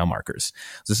Inflammatory Biomarkers.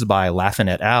 So this is by Laffin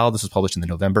et al. This was published in the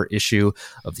November issue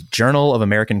of the Journal of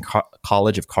American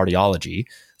College of Cardiology.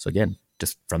 So again,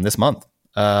 just from this month.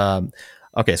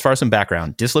 Okay, as far as some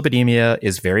background, dyslipidemia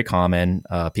is very common.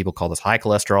 People call this high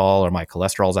cholesterol or my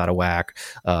cholesterol's out of whack.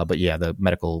 But yeah, the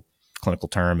clinical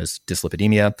term is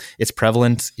dyslipidemia. Its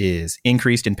prevalence is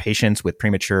increased in patients with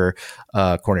premature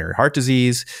coronary heart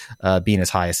disease, being as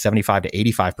high as 75 to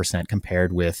 85%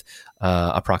 compared with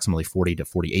approximately 40 to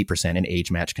 48% in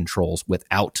age-matched controls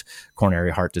without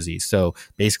coronary heart disease. So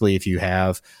basically, if you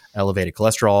have elevated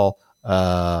cholesterol,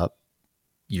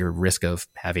 your risk of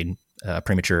having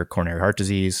premature coronary heart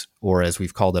disease, or as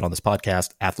we've called it on this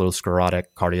podcast, atherosclerotic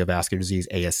cardiovascular disease,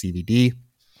 ASCVD,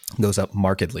 goes up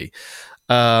markedly.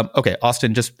 Okay,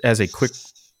 Austin, just as a quick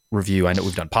review, I know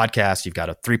we've done podcasts. You've got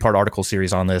a 3-part article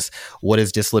series on this. What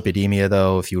is dyslipidemia,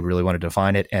 though, if you would really want to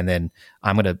define it? And then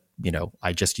I'm going to,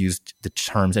 I just used the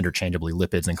terms interchangeably,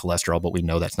 lipids and cholesterol, but we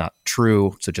know that's not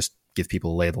true. So just give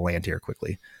people a lay of the land here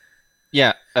quickly.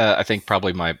 Yeah, I think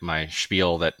probably my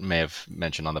spiel that may have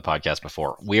mentioned on the podcast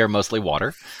before. We are mostly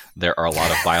water. There are a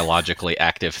lot of biologically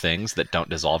active things that don't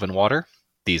dissolve in water.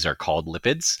 These are called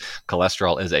lipids.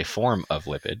 Cholesterol is a form of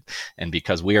lipid. And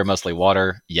because we are mostly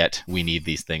water, yet we need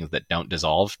these things that don't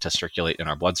dissolve to circulate in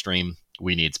our bloodstream,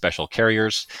 we need special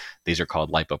carriers. These are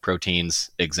called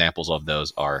lipoproteins. Examples of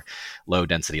those are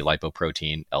low-density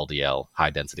lipoprotein, LDL,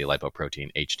 high-density lipoprotein,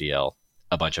 HDL,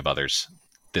 a bunch of others.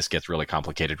 This gets really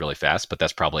complicated really fast, but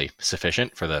that's probably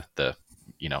sufficient for the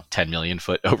 10 million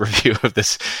foot overview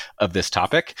of this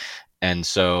topic. And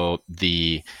so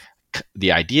the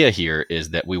idea here is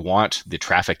that we want the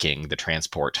trafficking, the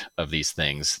transport of these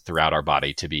things throughout our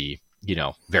body to be,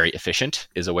 very efficient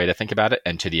is a way to think about it.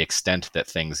 And to the extent that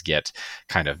things get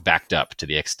kind of backed up, to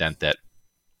the extent that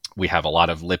we have a lot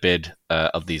of lipid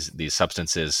of these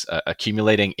substances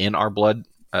accumulating in our blood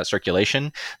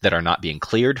circulation that are not being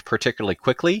cleared particularly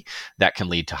quickly, that can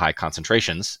lead to high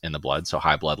concentrations in the blood. So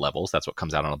high blood levels, that's what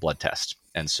comes out on a blood test.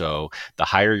 And so the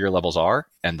higher your levels are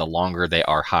and the longer they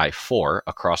are high for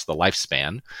across the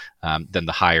lifespan, then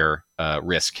the higher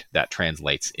risk that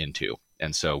translates into.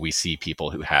 And so we see people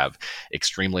who have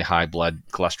extremely high blood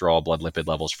cholesterol, blood lipid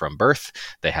levels from birth.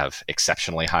 They have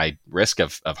exceptionally high risk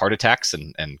of heart attacks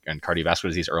and cardiovascular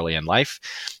disease early in life.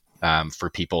 For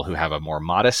people who have a more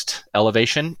modest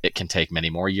elevation, it can take many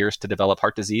more years to develop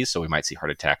heart disease. So we might see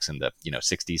heart attacks in the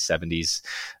 60s,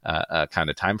 70s kind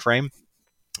of time frame.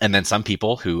 And then some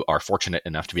people who are fortunate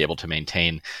enough to be able to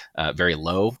maintain very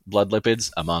low blood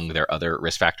lipids among their other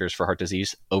risk factors for heart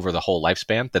disease over the whole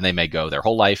lifespan, then they may go their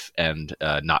whole life and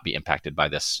not be impacted by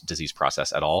this disease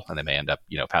process at all. And they may end up,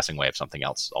 passing away of something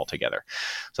else altogether.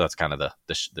 So that's kind of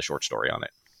the short story on it.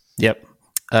 Yep.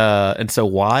 And so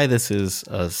why this is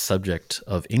a subject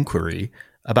of inquiry,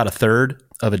 about a third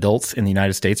of adults in the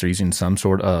United States are using some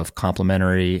sort of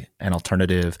complementary and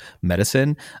alternative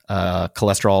medicine.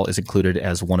 Cholesterol is included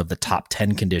as one of the top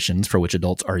 10 conditions for which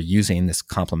adults are using this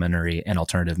complementary and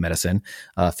alternative medicine.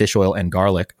 Fish oil and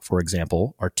garlic, for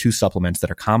example, are 2 supplements that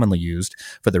are commonly used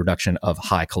for the reduction of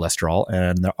high cholesterol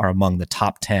and are among the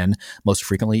top 10 most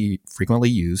frequently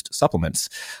used supplements.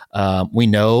 We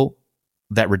know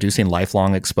that reducing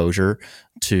lifelong exposure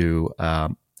to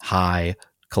high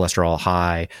cholesterol,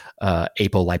 high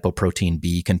apolipoprotein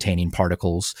B containing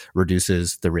particles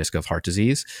reduces the risk of heart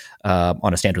disease.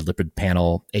 On a standard lipid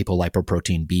panel,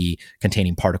 apolipoprotein B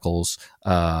containing particles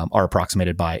are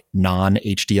approximated by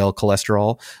non-HDL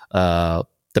cholesterol,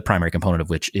 the primary component of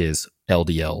which is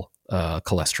LDL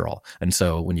cholesterol. And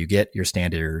so when you get your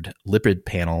standard lipid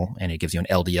panel and it gives you an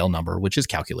LDL number, which is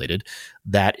calculated,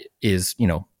 that is,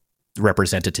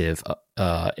 representative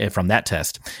from that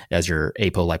test as your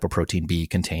apolipoprotein B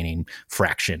containing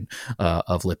fraction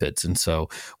of lipids. And so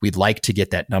we'd like to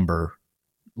get that number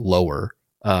lower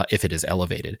if it is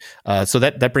elevated. So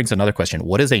that brings another question.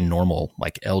 What is a normal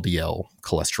LDL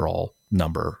cholesterol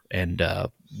number? And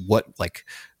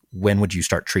when would you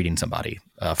start treating somebody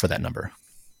for that number?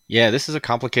 Yeah, this is a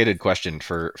complicated question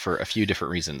for a few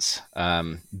different reasons.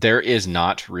 There is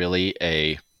not really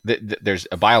there's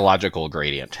a biological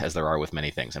gradient, as there are with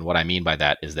many things. And what I mean by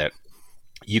that is that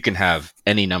you can have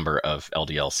any number of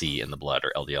LDL-C in the blood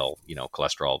or LDL,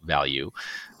 cholesterol value,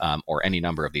 or any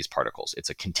number of these particles. It's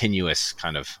a continuous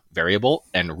kind of variable,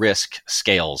 and risk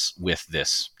scales with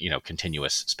this,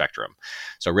 continuous spectrum.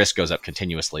 So risk goes up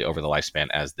continuously over the lifespan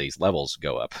as these levels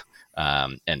go up.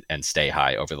 And stay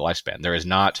high over the lifespan. There is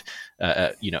not,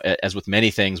 as with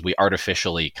many things, we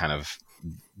artificially kind of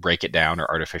break it down or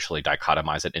artificially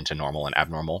dichotomize it into normal and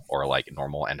abnormal, or like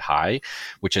normal and high,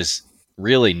 which is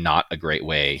really not a great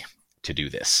way to do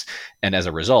this. And as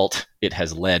a result, it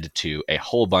has led to a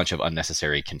whole bunch of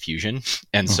unnecessary confusion.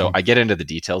 And so I get into the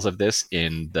details of this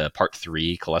in the Part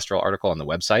 3 cholesterol article on the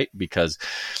website, because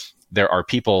there are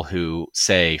people who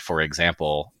say, for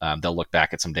example, they'll look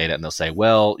back at some data and they'll say,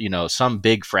 well, some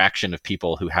big fraction of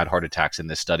people who had heart attacks in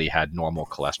this study had normal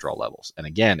cholesterol levels. And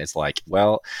again, it's like,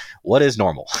 well, what is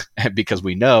normal? Because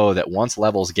we know that once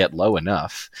levels get low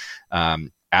enough,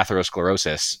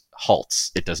 atherosclerosis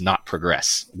halts. It does not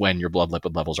progress when your blood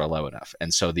lipid levels are low enough.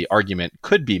 And so the argument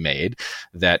could be made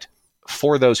that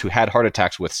for those who had heart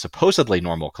attacks with supposedly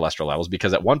normal cholesterol levels,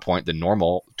 because at one point the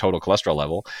normal total cholesterol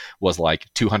level was like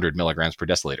 200 milligrams per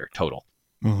deciliter total.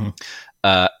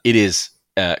 It is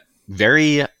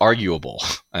very arguable,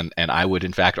 and I would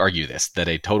in fact argue this, that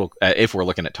a total, if we're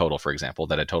looking at total, for example,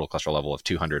 that a total cholesterol level of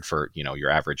 200 for your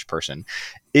average person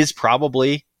is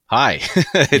probably high.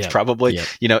 It's probably,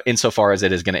 insofar as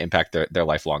it is going to impact their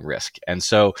lifelong risk. And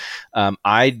so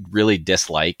I really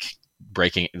dislike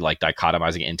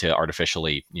dichotomizing into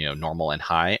artificially, normal and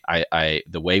high.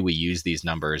 The way we use these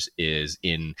numbers is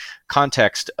in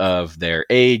context of their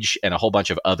age and a whole bunch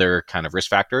of other kind of risk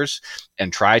factors,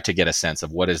 and try to get a sense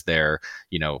of what is their,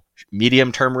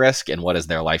 medium term risk and what is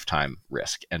their lifetime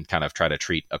risk, and kind of try to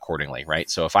treat accordingly. Right.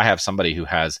 So if I have somebody who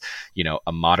has,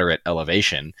 a moderate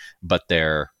elevation, but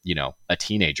they're, a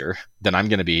teenager, then I'm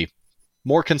going to be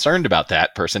more concerned about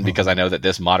that person, because I know that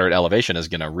this moderate elevation is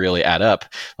going to really add up,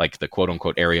 like the quote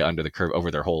unquote area under the curve over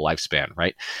their whole lifespan.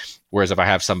 Right. Whereas if I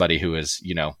have somebody who is,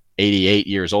 88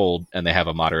 years old and they have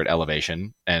a moderate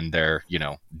elevation and they're,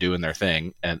 doing their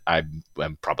thing, and I'm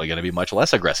probably going to be much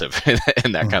less aggressive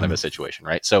in that kind of a situation.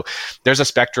 Right. So there's a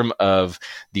spectrum of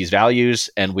these values,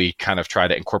 and we kind of try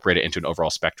to incorporate it into an overall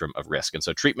spectrum of risk. And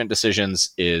so treatment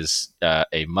decisions is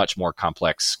a much more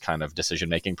complex kind of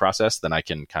decision-making process than I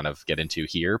can kind of get into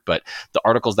here. But the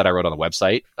articles that I wrote on the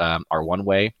website are one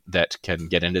way that can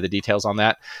get into the details on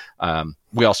that.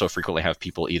 We also frequently have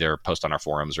people either post on our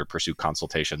forums or pursue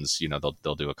consultations.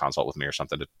 They'll do a consult with me or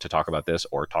something to talk about this,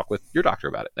 or talk with your doctor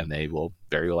about it, and they will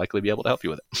very likely be able to help you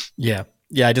with it. Yeah.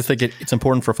 Yeah. I just think it's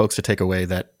important for folks to take away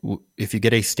that if you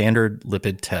get a standard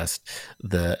lipid test,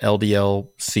 the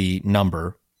LDL-C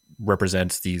number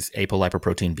represents these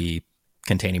apolipoprotein B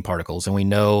containing particles. And we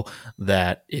know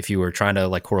that if you were trying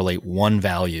to correlate one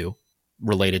value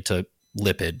related to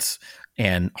lipids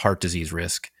and heart disease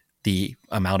risk, the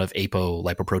amount of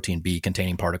apolipoprotein B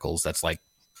containing particles, that's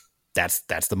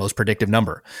the most predictive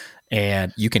number.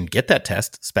 And you can get that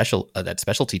test, that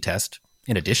specialty test,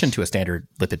 in addition to a standard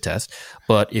lipid test.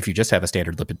 But if you just have a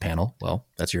standard lipid panel, well,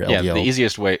 that's your LDL. Yeah,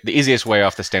 the easiest way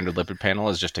off the standard lipid panel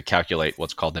is just to calculate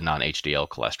what's called the non-HDL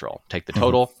cholesterol. Take the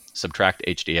total, subtract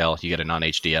HDL, you get a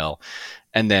non-HDL.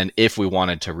 And then if we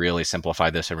wanted to really simplify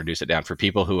this and reduce it down for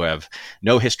people who have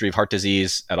no history of heart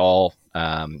disease at all,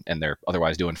 and they're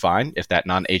otherwise doing fine, if that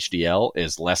non-HDL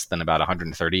is less than about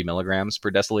 130 milligrams per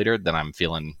deciliter, then I'm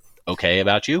feeling okay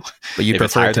about you. But you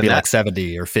prefer it to be like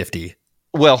 70 or 50.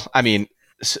 Well, I mean,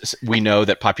 we know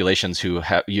that populations who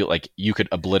have you could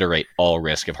obliterate all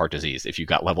risk of heart disease if you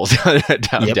got levels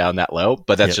down that low,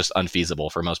 but that's just unfeasible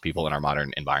for most people in our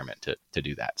modern environment to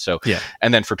do that. So,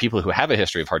 and then for people who have a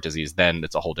history of heart disease, then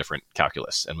it's a whole different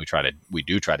calculus, and we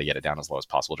do try to get it down as low as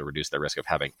possible to reduce their risk of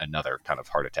having another kind of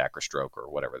heart attack or stroke or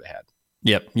whatever they had.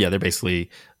 Yep. Yeah, they're basically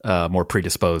more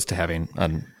predisposed to having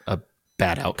a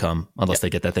bad outcome unless they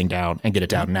get that thing down and get it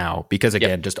down now, because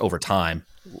again, just over time,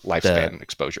 lifespan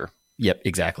exposure. Yep,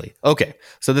 exactly. Okay.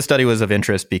 So this study was of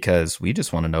interest because we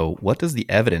just want to know, what does the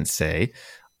evidence say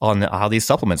on how these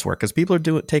supplements work? Because people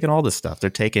are taking all this stuff.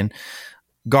 They're taking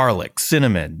garlic,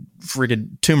 cinnamon,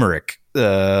 friggin' turmeric,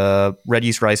 red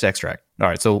yeast rice extract. All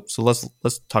right. So let's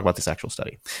talk about this actual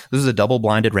study. This is a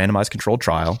double-blinded randomized controlled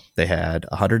trial. They had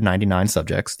 199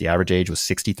 subjects. The average age was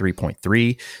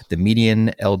 63.3. The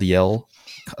median LDL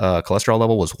cholesterol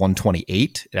level was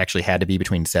 128. It actually had to be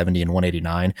between 70 and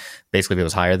 189. Basically, if it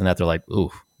was higher than that, they're like,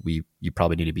 ooh, you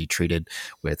probably need to be treated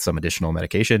with some additional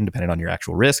medication depending on your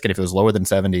actual risk. And if it was lower than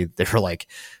 70, they were like,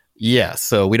 Yeah,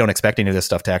 so we don't expect any of this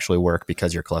stuff to actually work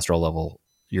because your cholesterol level,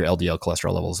 your LDL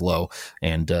cholesterol level is low,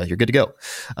 and you're good to go.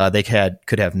 They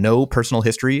could have no personal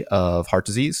history of heart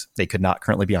disease. They could not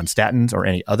currently be on statins or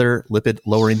any other lipid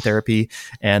lowering therapy,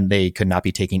 and they could not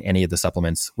be taking any of the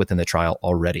supplements within the trial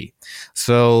already.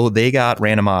 So they got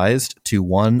randomized to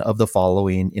one of the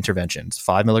following interventions: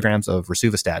 5 milligrams of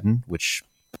rosuvastatin, which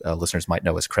listeners might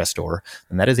know as Crestor,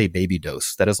 and that is a baby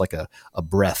dose. That is like a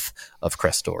breath of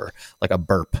Crestor, like a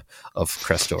burp of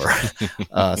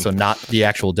Crestor. So not the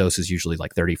actual dose is usually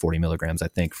like 30, 40 milligrams, I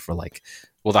think, for like...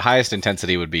 Well, the highest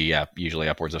intensity would be usually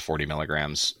upwards of 40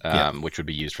 milligrams, which would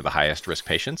be used for the highest risk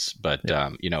patients. But,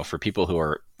 for people who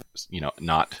are,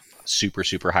 not super,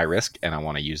 super high risk and I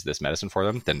want to use this medicine for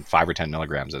them, then 5 or 10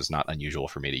 milligrams is not unusual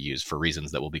for me to use for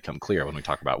reasons that will become clear when we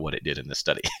talk about what it did in this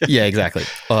study. Yeah, exactly.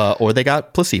 Or they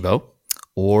got placebo,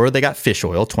 or they got fish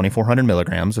oil, 2,400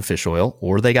 milligrams of fish oil,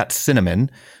 or they got cinnamon,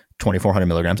 2,400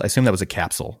 milligrams. I assume that was a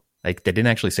capsule. Like, they didn't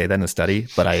actually say that in the study,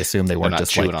 but I assume they weren't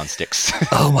just chewing on sticks.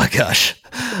 Oh my gosh.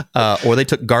 Or they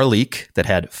took garlic that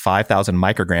had 5,000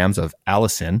 micrograms of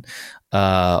allicin,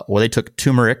 or they took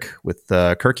turmeric with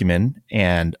curcumin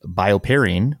and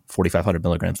bioperine, 4,500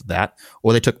 milligrams of that,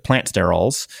 or they took plant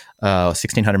sterols,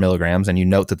 1,600 milligrams. And you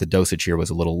note that the dosage here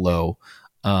was a little low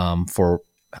for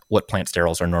what plant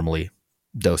sterols are normally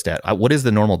dosed at. What is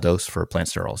the normal dose for plant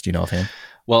sterols? Do you know offhand?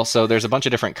 Well, so there's a bunch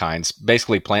of different kinds.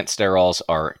 Basically, plant sterols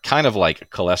are kind of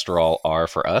like cholesterol are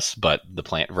for us, but the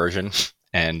plant version.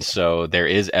 And so there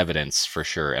is evidence for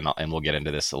sure, and we'll get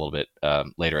into this a little bit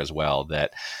later as well,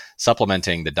 that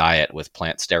supplementing the diet with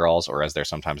plant sterols, or as they're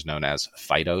sometimes known as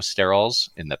phytosterols,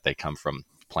 in that they come from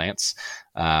plants,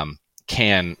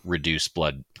 can reduce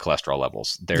blood cholesterol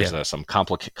levels. There's some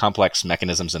complex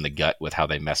mechanisms in the gut with how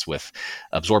they mess with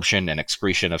absorption and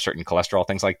excretion of certain cholesterol,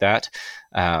 things like that.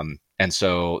 And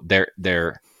so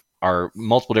there are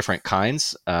multiple different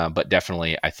kinds, but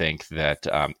definitely I think that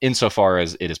insofar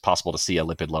as it is possible to see a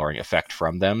lipid lowering effect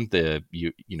from them,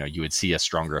 you would see a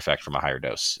stronger effect from a higher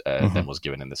dose than was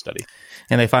given in the study.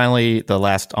 And they finally, the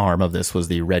last arm of this was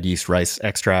the red yeast rice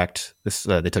extract. This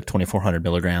they took 2,400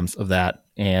 milligrams of that.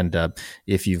 And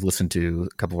if you've listened to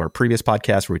a couple of our previous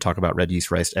podcasts where we talk about red yeast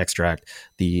rice extract,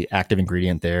 the active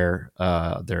ingredient there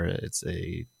it's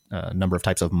a number of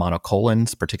types of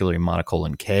monocolins, particularly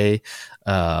monocolin K,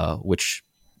 which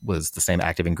was the same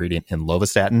active ingredient in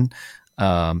lovastatin.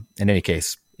 In any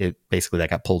case, basically that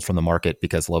got pulled from the market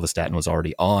because lovastatin was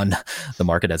already on the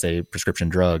market as a prescription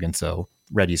drug. And so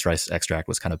red yeast rice extract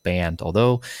was kind of banned.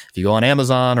 Although if you go on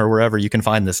Amazon or wherever, you can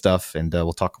find this stuff, and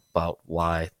we'll talk about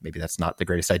why maybe that's not the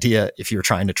greatest idea if you're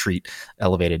trying to treat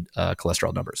elevated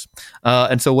cholesterol numbers.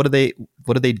 And so what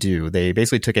did they do? They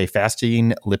basically took a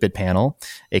fasting lipid panel,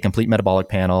 a complete metabolic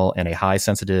panel, and a high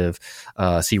sensitive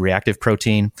C-reactive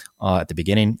protein at the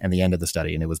beginning and the end of the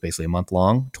study. And it was basically a month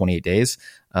long, 28 days.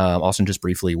 Austin, just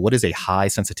briefly, what is a high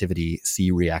sensitivity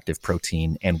C-reactive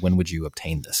protein, and when would you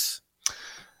obtain this?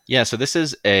 Yeah, so this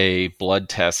is a blood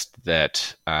test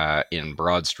that, in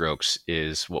broad strokes,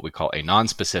 is what we call a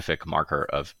nonspecific marker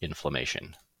of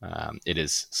inflammation. It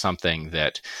is something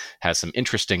that has some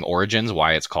interesting origins,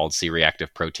 why it's called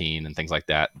C-reactive protein and things like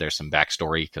that. There's some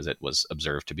backstory because it was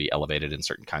observed to be elevated in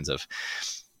certain kinds of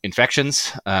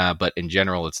infections, but in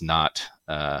general, it's not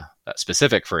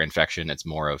specific for infection. It's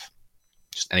more of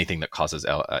just anything that causes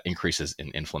increases in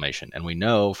inflammation. And we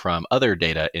know from other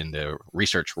data in the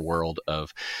research world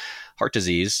of heart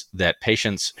disease that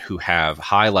patients who have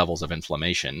high levels of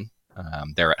inflammation,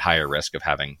 they're at higher risk of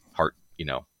having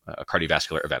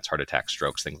cardiovascular events, heart attacks,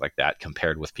 strokes, things like that,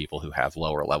 compared with people who have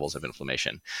lower levels of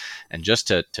inflammation. And just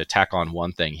to tack on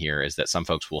one thing here is that some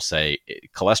folks will say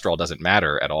cholesterol doesn't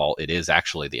matter at all. It is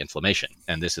actually the inflammation.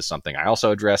 And this is something I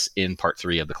also address in part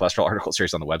 3 of the cholesterol article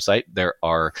series on the website. There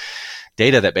are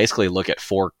data that basically look at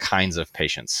 4 kinds of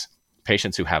patients.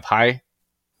 Patients who have high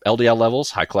LDL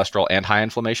levels, high cholesterol and high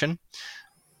inflammation,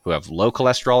 who have low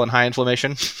cholesterol and high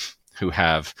inflammation, who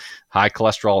have high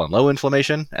cholesterol and low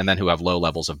inflammation, and then who have low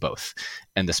levels of both.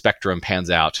 And the spectrum pans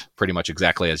out pretty much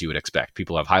exactly as you would expect.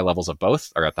 People who have high levels of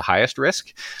both are at the highest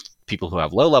risk. People who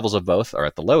have low levels of both are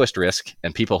at the lowest risk.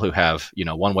 And people who have,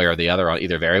 one way or the other on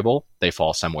either variable, they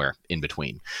fall somewhere in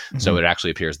between. Mm-hmm. So it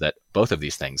actually appears that both of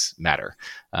these things matter.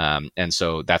 And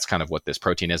so that's kind of what this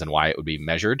protein is and why it would be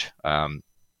measured.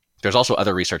 There's also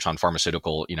other research on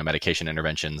pharmaceutical, medication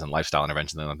interventions and lifestyle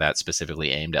interventions and like that specifically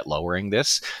aimed at lowering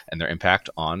this and their impact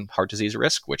on heart disease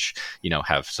risk, which,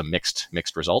 have some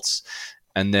mixed results.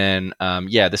 And then,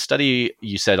 the study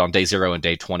you said on day 0 and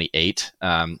day 28,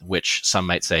 which some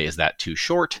might say, is that too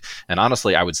short? And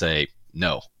honestly, I would say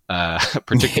no.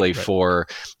 particularly Right. for,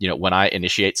 when I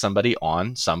initiate somebody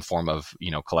on some form of,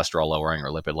 cholesterol lowering or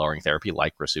lipid lowering therapy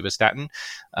like rosuvastatin,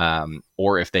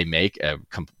 or if they make a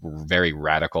very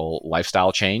radical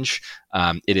lifestyle change,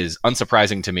 it is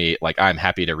unsurprising to me. Like, I'm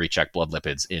happy to recheck blood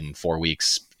lipids in 4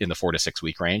 weeks, in the 4 to 6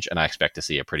 week range, and I expect to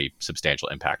see a pretty substantial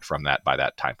impact from that by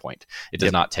that time point. It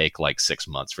does not take like 6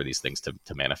 months for these things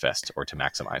to manifest or to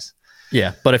maximize.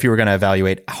 Yeah, but if you were going to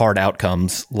evaluate hard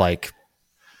outcomes like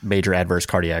major adverse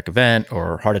cardiac event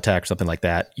or heart attack or something like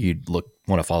that, you'd want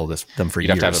to follow them for years.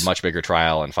 You'd have to have a much bigger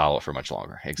trial and follow it for much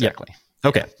longer. Exactly. Yep.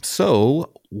 Okay,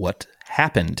 so what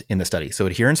happened in the study? So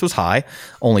adherence was high.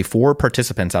 Only 4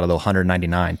 participants out of the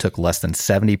 199 took less than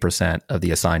 70% of the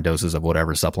assigned doses of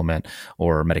whatever supplement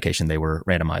or medication they were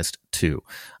randomized to.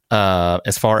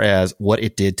 As far as what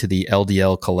it did to the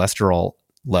LDL cholesterol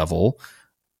level,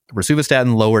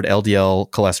 rosuvastatin lowered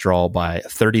LDL cholesterol by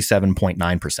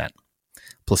 37.9%.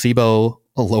 Placebo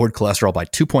lowered cholesterol by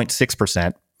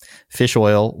 2.6%. Fish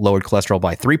oil lowered cholesterol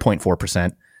by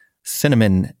 3.4%.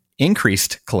 Cinnamon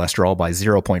increased cholesterol by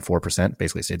 0.4%,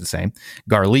 basically stayed the same.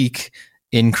 Garlic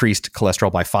increased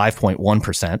cholesterol by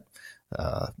 5.1%.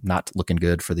 Not looking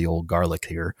good for the old garlic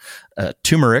here.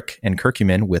 Turmeric and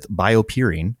curcumin with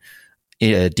biopurine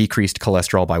decreased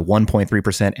cholesterol by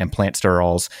 1.3%, and plant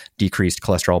sterols decreased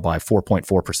cholesterol by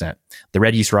 4.4%. The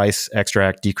red yeast rice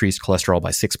extract decreased cholesterol by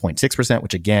 6.6%,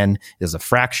 which again is a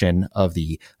fraction of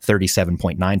the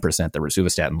 37.9% that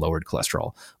rosuvastatin lowered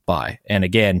cholesterol by. And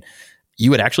again, you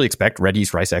would actually expect red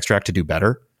yeast rice extract to do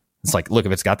better. It's like, look,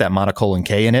 if it's got that monocolin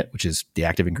K in it, which is the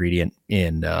active ingredient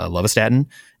in lovastatin,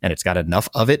 and it's got enough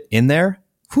of it in there,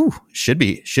 should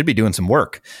be doing some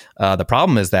work. The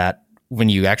problem is that when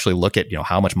you actually look at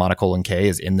how much monocolin K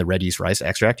is in the red yeast rice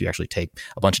extract, you actually take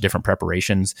a bunch of different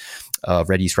preparations of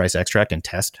red yeast rice extract and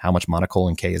test how much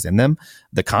monocolin K is in them.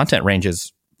 The content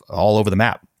ranges all over the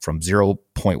map, from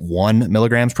 0.1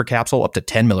 milligrams per capsule up to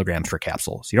 10 milligrams per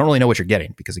capsule. So you don't really know what you're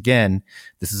getting, because again,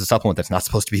 this is a supplement that's not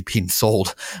supposed to be being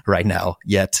sold right now.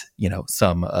 Yet,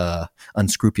 some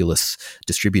unscrupulous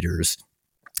distributors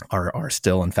are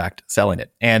still, in fact, selling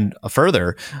it. And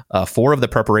further, 4 of the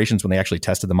preparations, when they actually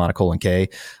tested the monocolin K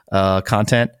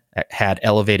content, had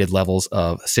elevated levels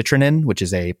of citrinin, which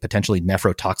is a potentially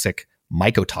nephrotoxic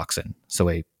mycotoxin, so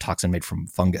a toxin made from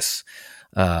fungus.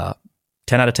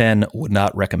 10 out of 10 would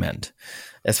not recommend.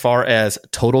 As far as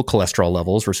total cholesterol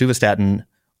levels, rosuvastatin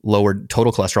lowered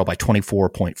total cholesterol by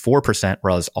 24.4%,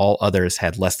 whereas all others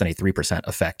had less than a 3%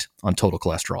 effect on total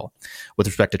cholesterol. With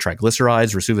respect to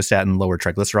triglycerides, rosuvastatin lowered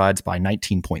triglycerides by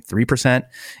 19.3%,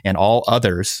 and all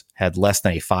others had less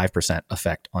than a 5%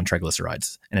 effect on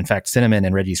triglycerides. And in fact, cinnamon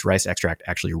and red yeast rice extract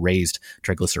actually raised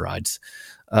triglycerides.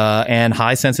 And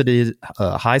high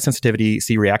sensitivity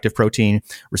C-reactive protein,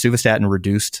 rosuvastatin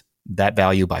reduced that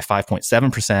value by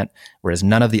 5.7%, whereas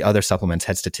none of the other supplements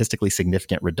had statistically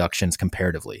significant reductions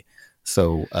comparatively.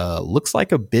 So looks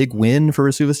like a big win for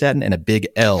rosuvastatin and a big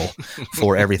L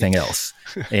for everything else.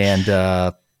 And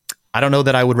I don't know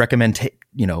that I would recommend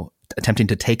attempting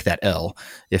to take that L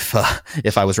if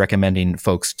I was recommending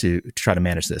folks to try to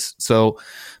manage this. So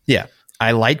yeah,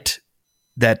 I liked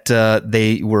that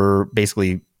they were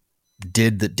basically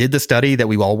did the study that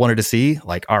we all wanted to see.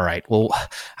 Like, all right, well,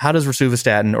 how does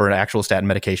rosuvastatin or an actual statin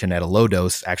medication at a low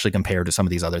dose actually compare to some of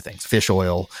these other things? Fish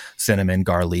oil, cinnamon,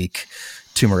 garlic,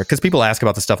 turmeric. Because people ask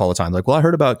about this stuff all the time. Like, well, I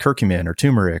heard about curcumin or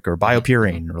turmeric or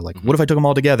biopurine, or like, what if I took them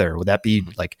all together? Would that be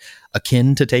like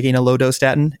akin to taking a low dose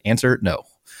statin? Answer, no.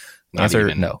 No.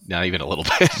 Not even a little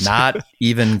bit. Not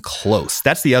even close.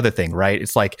 That's the other thing, right?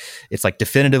 It's like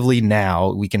definitively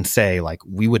now we can say, like,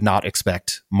 we would not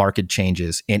expect marked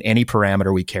changes in any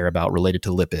parameter we care about related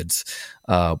to lipids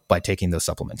by taking those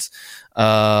supplements. We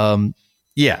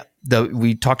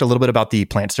talked a little bit about the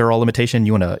plant sterol limitation.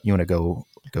 You wanna go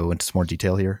into some more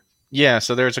detail here? Yeah,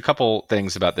 so there's a couple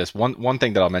things about this. One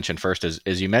thing that I'll mention first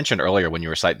is you mentioned earlier when you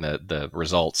were citing the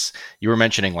results, you were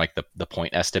mentioning like the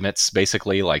point estimates,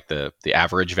 basically like the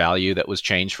average value that was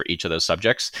changed for each of those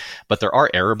subjects. But there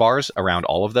are error bars around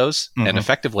all of those. Mm-hmm. And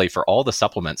effectively for all the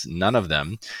supplements, none of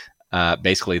them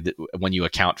when you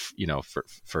account,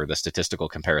 for the statistical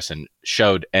comparison,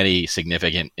 showed any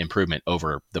significant improvement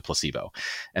over the placebo.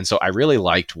 And so I really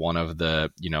liked one of the,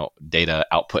 data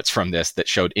outputs from this that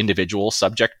showed individual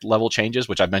subject level changes,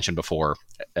 which I've mentioned before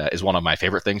is one of my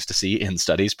favorite things to see in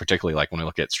studies, particularly like when we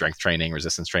look at strength training,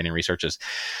 resistance training research, is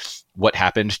what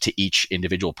happened to each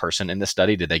individual person in the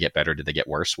study. Did they get better? Did they get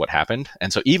worse? What happened?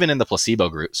 And so even in the placebo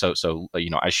group, so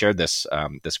I shared this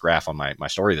graph on my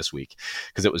story this week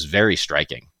because it was very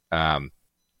striking.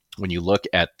 When you look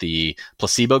at the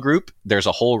placebo group, there's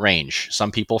a whole range.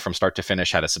 Some people from start to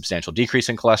finish had a substantial decrease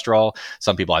in cholesterol.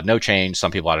 Some people had no change.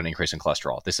 Some people had an increase in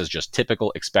cholesterol. This is just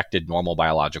typical expected normal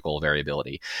biological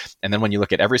variability. And then when you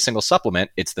look at every single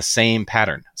supplement, it's the same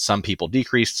pattern. Some people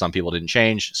decreased, some people didn't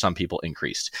change, some people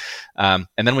increased. And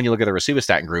then when you look at the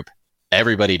rosuvastatin group,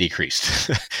 everybody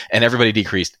decreased and everybody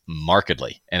decreased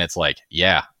markedly. And it's like,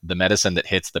 yeah, the medicine that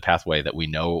hits the pathway that we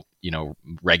know,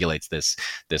 regulates this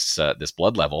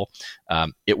blood level,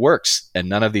 it works. And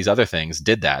none of these other things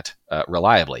did that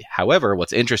reliably. However,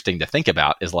 what's interesting to think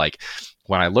about is like,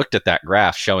 when I looked at that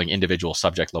graph showing individual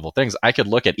subject level things, I could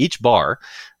look at each bar,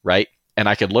 right? And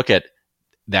I could look at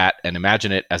that and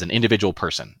imagine it as an individual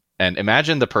person. And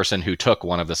imagine the person who took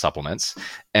one of the supplements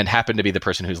and happened to be the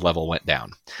person whose level went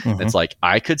down. Mm-hmm. It's like,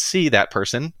 I could see that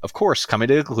person, of course, coming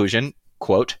to the conclusion,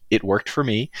 quote, it worked for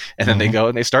me. And then they go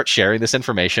and they start sharing this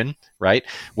information, right?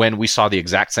 When we saw the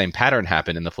exact same pattern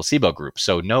happen in the placebo group.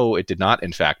 So no, it did not,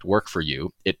 in fact, work for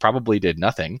you. It probably did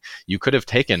nothing. You could have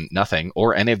taken nothing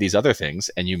or any of these other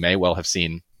things, and you may well have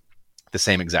seen the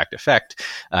same exact effect,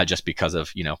 just because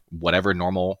of, whatever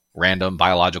normal random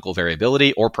biological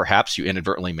variability, or perhaps you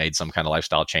inadvertently made some kind of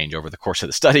lifestyle change over the course of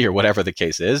the study, or whatever the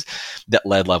case is, that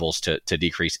led levels to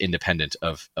decrease independent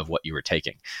of what you were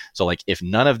taking. So like, if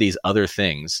none of these other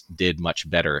things did much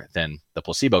better than the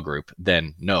placebo group,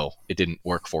 then no, it didn't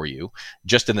work for you.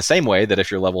 Just in the same way that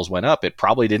if your levels went up, it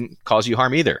probably didn't cause you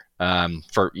harm either,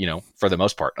 for the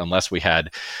most part, unless we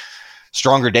had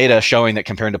stronger data showing that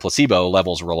compared to placebo,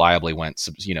 levels reliably went,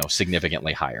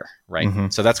 significantly higher, right? Mm-hmm.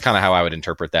 So that's kind of how I would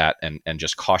interpret that, and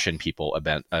just caution people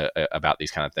about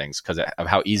these kind of things, because of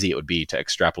how easy it would be to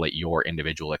extrapolate your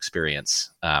individual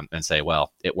experience and say,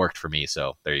 well, it worked for me,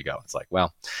 so there you go. It's like,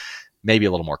 well, maybe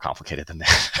a little more complicated than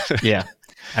that. Yeah.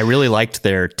 I really liked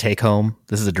their take home.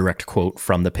 This is a direct quote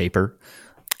from the paper.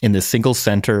 In the single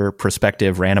center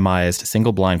prospective randomized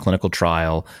single blind clinical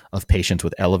trial of patients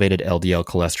with elevated LDL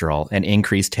cholesterol and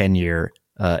increased 10-year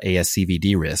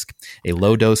ASCVD risk, a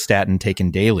low dose statin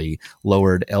taken daily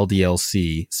lowered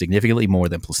LDL-C significantly more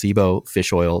than placebo,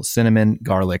 fish oil, cinnamon,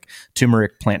 garlic,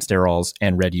 turmeric, plant sterols,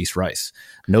 and red yeast rice.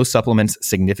 No supplements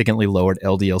significantly lowered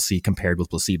LDL-C compared with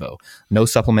placebo. No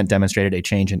supplement demonstrated a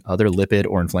change in other lipid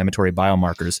or inflammatory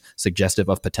biomarkers suggestive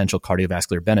of potential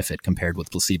cardiovascular benefit compared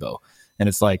with placebo. And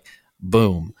it's like,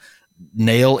 boom,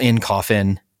 nail in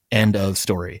coffin, end of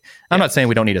story. I'm not saying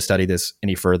we don't need to study this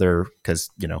any further because,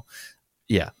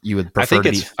 you would prefer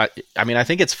I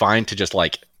think it's fine to just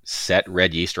like set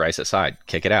red yeast rice aside,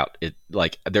 kick it out. It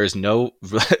like there's no,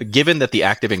 given that the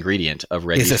active ingredient of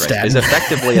red yeast rice is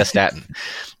effectively a statin,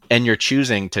 and you're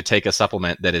choosing to take a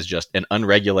supplement that is just an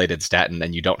unregulated statin,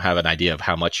 and you don't have an idea of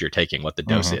how much you're taking, what the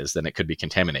dose is, then it could be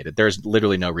contaminated. There's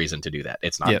literally no reason to do that.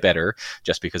 It's not better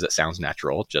just because it sounds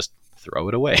natural. Just throw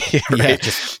it away.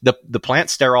 Right? Yeah, the plant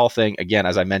sterol thing, again,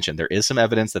 as I mentioned, there is some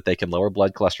evidence that they can lower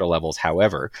blood cholesterol levels.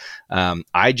 However,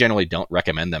 I generally don't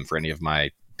recommend them for any of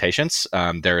my patients.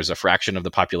 There's a fraction of the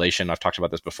population, I've talked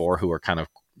about this before, who are kind of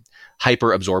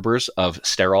hyper absorbers of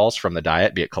sterols from the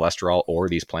diet, be it cholesterol or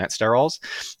these plant sterols.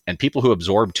 And people who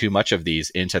absorb too much of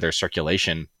these into their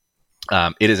circulation,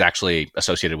 it is actually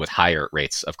associated with higher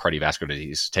rates of cardiovascular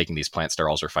disease, taking these plant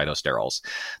sterols or phytosterols.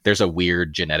 There's a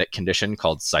weird genetic condition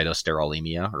called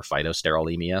cytosterolemia or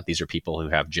phytosterolemia. These are people who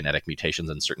have genetic mutations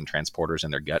in certain transporters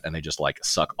in their gut, and they just like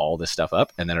suck all this stuff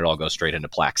up, and then it all goes straight into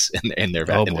plaques in their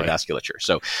vasculature.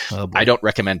 So I don't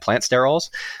recommend plant sterols.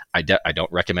 I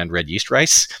don't recommend red yeast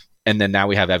rice. And then now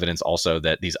we have evidence also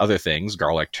that these other things,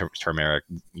 garlic, turmeric,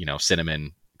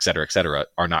 cinnamon, et cetera,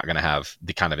 are not going to have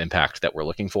the kind of impact that we're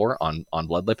looking for on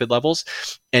blood lipid levels.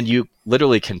 And you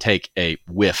literally can take a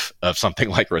whiff of something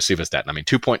like rosuvastatin,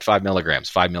 2.5 milligrams,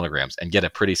 5 milligrams, and get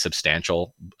a pretty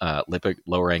substantial lipid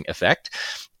lowering effect.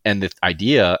 And the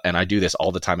idea, and I do this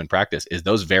all the time in practice, is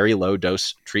those very low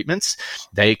dose treatments,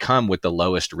 they come with the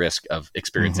lowest risk of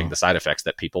experiencing the side effects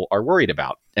that people are worried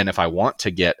about. And if I want to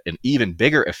get an even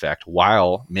bigger effect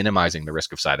while minimizing the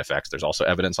risk of side effects, there's also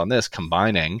evidence on this,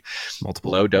 combining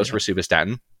multiple low dose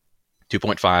rosuvastatin,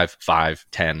 2.5, 5,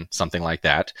 10, something like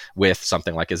that, with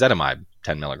something like ezetimibe,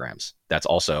 10 milligrams. That's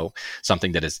also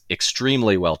something that is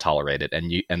extremely well tolerated.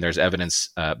 And there's evidence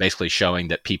basically showing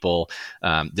that people,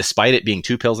 despite it being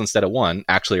 2 pills instead of 1,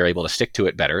 actually are able to stick to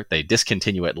it better. They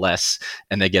discontinue it less,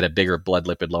 and they get a bigger blood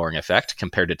lipid lowering effect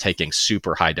compared to taking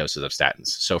super high doses of statins.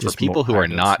 So for people who are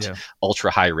not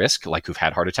ultra high risk, like who've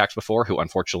had heart attacks before, who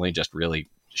unfortunately just really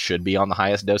should be on the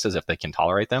highest doses if they can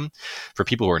tolerate them. For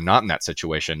people who are not in that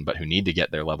situation, but who need to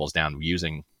get their levels down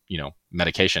using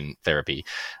medication therapy.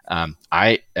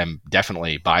 I am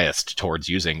definitely biased towards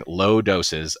using low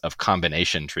doses of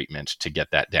combination treatment to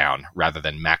get that down, rather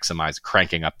than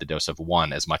cranking up the dose of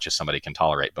one as much as somebody can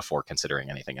tolerate before considering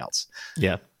anything else.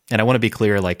 Yeah. And I want to be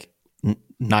clear, like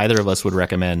neither of us would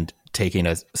recommend taking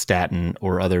a statin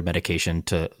or other medication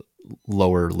to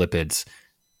lower lipids,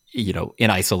 in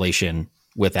isolation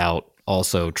without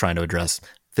also trying to address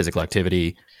physical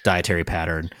activity, dietary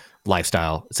pattern,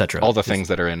 lifestyle, etc. All the things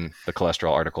that are in the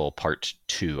cholesterol article, part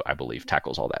 2, I believe,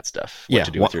 tackles all that stuff. What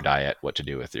to do with your diet, what to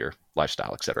do with your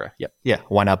lifestyle, etc. Yep. Yeah.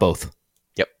 Why not both?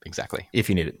 Yep, exactly. If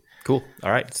you need it. Cool.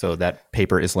 All right. So that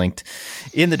paper is linked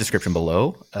in the description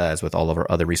below, as with all of our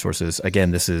other resources.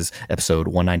 Again, this is episode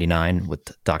 199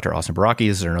 with Dr. Austin Baraki.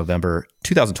 This is our November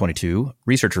 2022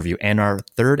 research review. And our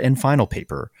third and final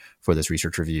paper for this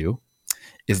research review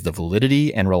is the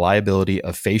validity and reliability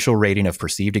of facial rating of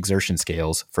perceived exertion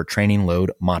scales for training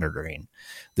load monitoring.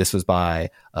 This was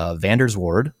by Van der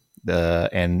Zwaard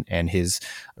and his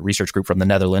research group from the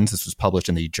Netherlands. This was published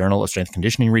in the Journal of Strength and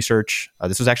Conditioning Research.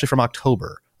 This was actually from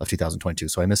October of 2022.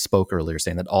 So I misspoke earlier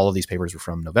saying that all of these papers were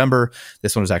from November.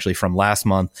 This one was actually from last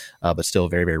month, but still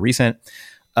very, very recent.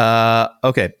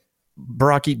 Okay.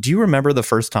 Baraki, do you remember the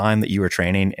first time that you were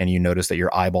training and you noticed that your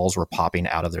eyeballs were popping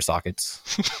out of their sockets?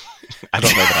 I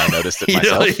don't know that I noticed it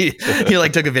myself. You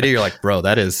like took a video, you're like, bro,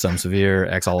 that is some severe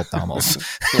exophthalmos.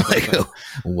 Like,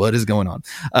 what is going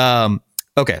on?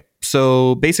 Okay.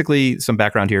 So basically some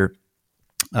background here.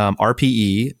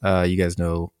 RPE, you guys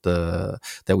know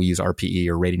that we use RPE,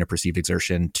 or rating of perceived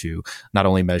exertion, to not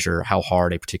only measure how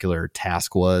hard a particular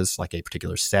task was, like a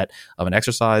particular set of an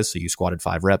exercise. So you squatted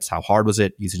 5 reps. How hard was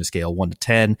it? Using a scale 1 to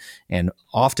 10. And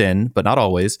often, but not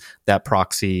always, that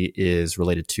proxy is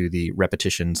related to the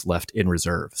repetitions left in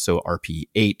reserve. So RPE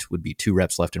 8 would be 2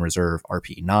 reps left in reserve.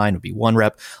 RPE 9 would be 1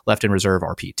 rep left in reserve.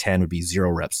 RPE 10 would be 0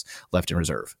 reps left in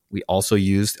reserve. We also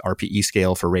used RPE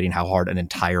scale for rating how hard an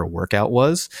entire workout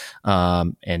was.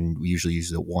 And we usually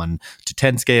use the 1 to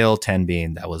 10 scale, 10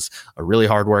 being that was a really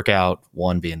hard workout,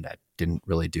 1 being that didn't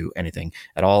really do anything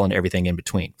at all, and everything in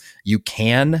between. You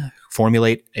can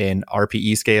formulate an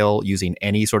RPE scale using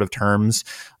any sort of terms,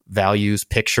 values,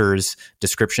 pictures,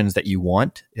 descriptions that you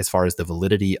want. As far as the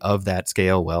validity of that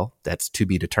scale, well, that's to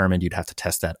be determined. You'd have to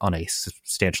test that on a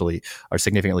substantially or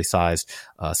significantly sized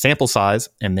sample size,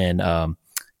 and then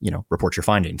report your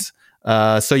findings.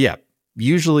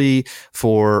 Usually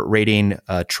for rating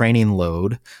training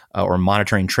load or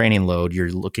monitoring training load, you're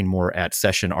looking more at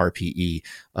session RPE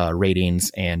ratings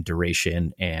and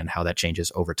duration and how that changes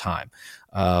over time.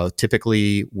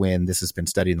 Typically, when this has been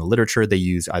studied in the literature, they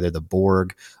use either the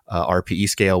Borg RPE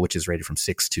scale, which is rated from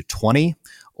 6 to 20,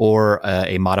 or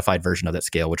a modified version of that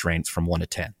scale, which ranks from 1 to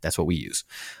 10. That's what we use.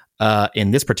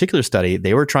 In this particular study,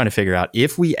 they were trying to figure out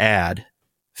if we add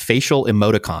facial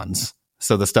emoticons,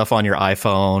 so the stuff on your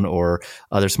iPhone or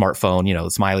other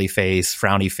smartphone, smiley face,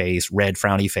 frowny face, red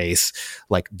frowny face,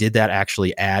 like, did that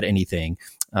actually add anything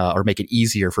or make it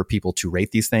easier for people to rate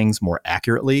these things more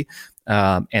accurately,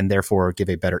 and therefore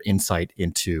give a better insight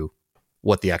into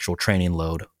what the actual training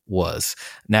load was?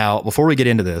 Now, before we get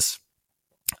into this,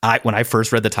 when I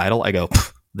first read the title, I go,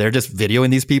 they're just videoing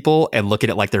these people and looking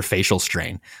at like their facial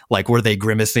strain. Like, were they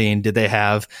grimacing? Did they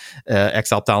have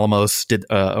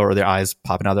exophthalmos? Or their eyes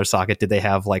popping out of their socket? Did they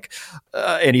have like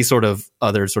any sort of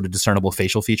other sort of discernible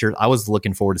facial features? I was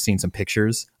looking forward to seeing some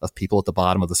pictures of people at the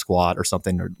bottom of the squat or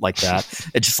something or like that.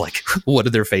 It's just like, what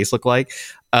did their face look like?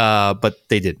 But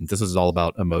they didn't. This was all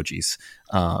about emojis.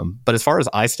 But as far as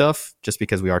eye stuff, just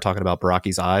because we are talking about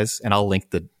Baraki's eyes, and I'll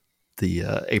link the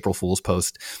April Fool's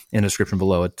post in the description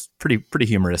below. It's pretty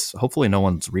humorous. Hopefully no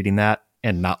one's reading that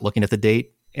and not looking at the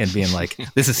date and being like,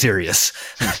 this is serious.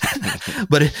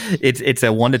 But it's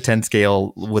a 1 to 10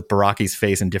 scale with Baraki's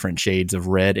face in different shades of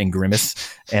red and grimace.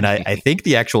 And I think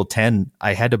the actual 10,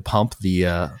 I had to pump the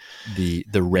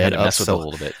red up a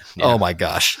little bit. Yeah. Oh my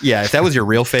gosh. Yeah. If that was your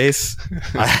real face,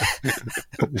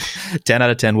 10 out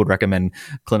of 10 would recommend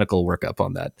clinical workup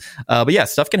on that. But yeah,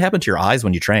 stuff can happen to your eyes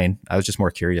when you train. I was just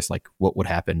more curious, like, what would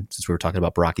happen since we were talking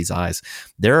about Baraki's eyes.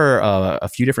 There are a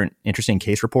few different interesting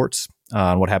case reports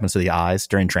on what happens to the eyes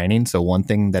during training. So one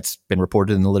thing that's been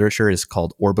reported in the literature is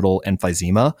called orbital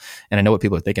emphysema. And I know what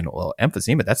people are thinking, well,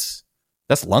 emphysema, that's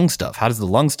lung stuff. How does the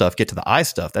lung stuff get to the eye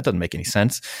stuff? That doesn't make any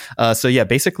sense. So yeah,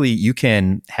 basically you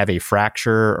can have a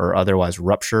fracture or otherwise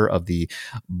rupture of the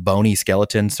bony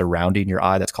skeleton surrounding your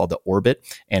eye. That's called the orbit,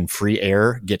 and free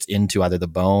air gets into either the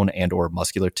bone and or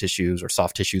muscular tissues or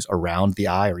soft tissues around the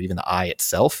eye or even the eye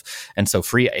itself. And so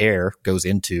free air goes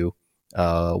into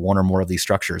one or more of these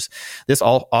structures. This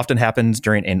often happens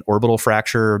during an orbital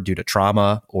fracture due to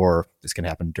trauma, or this can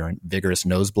happen during vigorous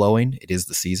nose blowing. It is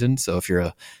the season. So if you're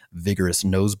a vigorous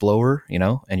nose blower,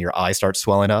 and your eye starts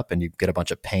swelling up and you get a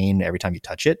bunch of pain every time you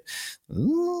touch it,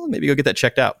 maybe go get that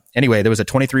checked out. Anyway, there was a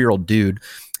 23-year-old dude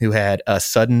who had a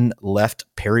sudden left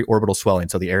periorbital swelling.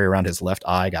 So the area around his left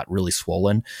eye got really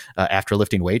swollen after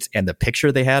lifting weights. And the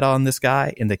picture they had on this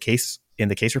guy in the case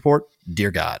report,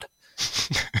 dear God.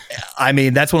 I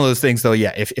mean, that's one of those things, though.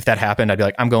 Yeah, if that happened, I'd be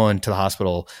like, I'm going to the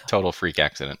hospital. Total freak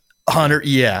accident. 100,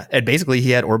 yeah. And basically,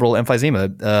 he had orbital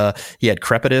emphysema. He had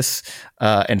crepitus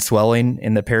and swelling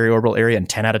in the periorbital area, and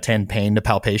 10 out of 10 pain to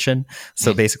palpation.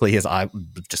 So basically, his eye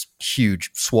just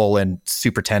huge, swollen,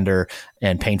 super tender,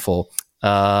 and painful.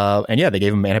 And yeah, they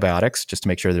gave him antibiotics just to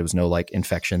make sure there was no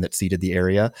infection that seeded the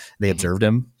area. They observed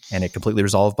him, and it completely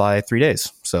resolved by 3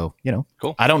 days. So,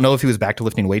 cool. I don't know if he was back to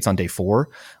lifting weights on day 4,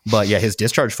 but yeah, his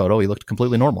discharge photo, he looked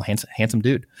completely normal. Handsome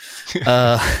dude.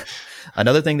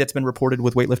 Another thing that's been reported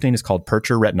with weightlifting is called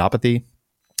Percher retinopathy.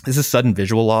 This is sudden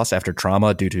visual loss after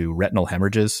trauma due to retinal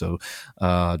hemorrhages. So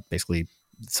basically,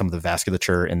 some of the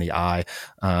vasculature in the eye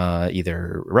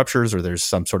either ruptures or there's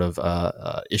some sort of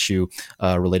issue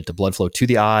related to blood flow to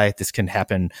the eye. This can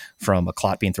happen from a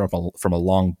clot being thrown from a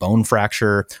long bone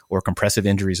fracture, or compressive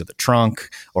injuries of the trunk,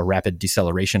 or rapid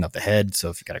deceleration of the head. So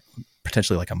if you've got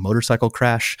potentially a motorcycle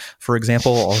crash, for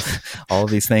example, all of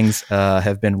these things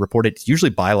have been reported. It's usually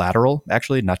bilateral,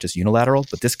 actually, not just unilateral.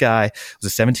 But this guy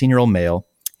was a 17-year-old male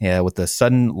with the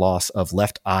sudden loss of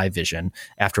left eye vision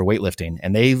after weightlifting.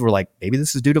 And they were like, maybe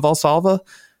this is due to Valsalva.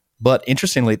 But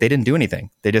interestingly, they didn't do anything.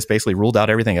 They just basically ruled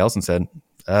out everything else and said,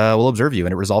 we'll observe you.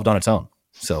 And it resolved on its own.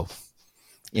 So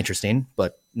interesting,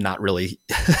 but not really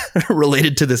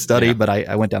related to this study. Yeah. But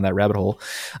I went down that rabbit hole.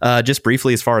 Just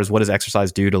briefly, as far as what does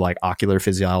exercise do to ocular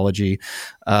physiology?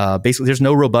 Basically, there's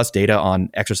no robust data on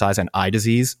exercise and eye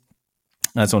disease.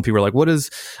 So when people are like, what does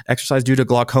exercise do to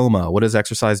glaucoma? What does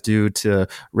exercise do to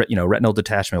retinal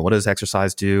detachment? What does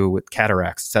exercise do with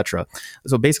cataracts, et cetera?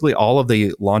 So basically all of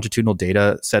the longitudinal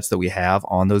data sets that we have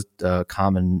on those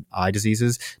common eye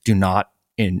diseases do not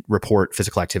report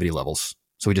physical activity levels.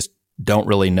 So we just don't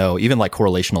really know, even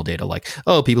correlational data,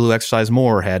 people who exercise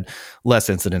more had less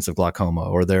incidence of glaucoma,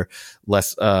 or there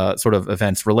less sort of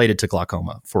events related to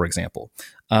glaucoma, for example.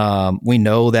 We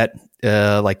know that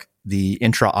the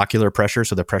intraocular pressure,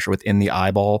 so the pressure within the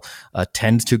eyeball,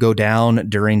 tends to go down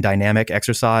during dynamic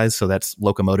exercise. So that's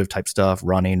locomotive type stuff,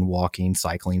 running, walking,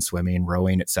 cycling, swimming,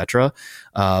 rowing, etc.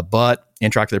 But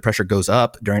intraocular pressure goes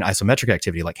up during isometric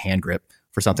activity like hand grip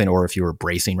for something, or if you were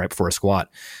bracing right before a squat.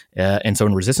 And so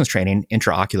in resistance training,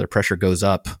 intraocular pressure goes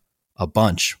up a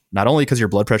bunch, not only because your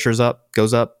blood pressure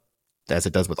goes up, as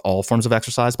it does with all forms of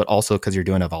exercise, but also because you're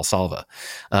doing a Valsalva.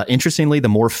 Interestingly, the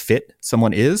more fit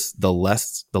someone is, the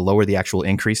lower the actual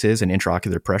increase is in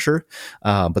intraocular pressure.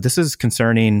 But this is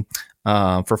concerning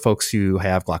for folks who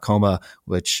have glaucoma,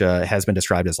 which has been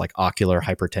described as ocular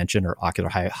hypertension or ocular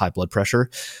high blood pressure.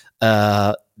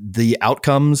 The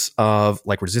outcomes of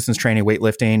resistance training,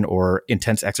 weightlifting, or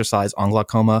intense exercise on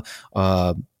glaucoma,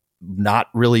 not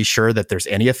really sure that there's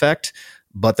any effect.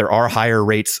 But there are higher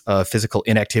rates of physical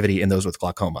inactivity in those with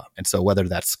glaucoma. And so whether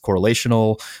that's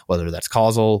correlational, whether that's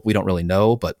causal, we don't really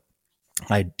know. But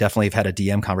I definitely have had a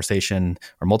DM conversation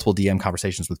or multiple DM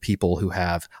conversations with people who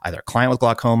have either a client with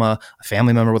glaucoma, a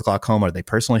family member with glaucoma, or they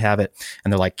personally have it.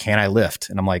 And they're like, can I lift?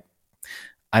 And I'm like,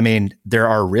 there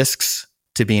are risks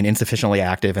to being insufficiently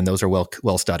active, and those are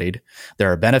well studied. There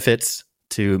are benefits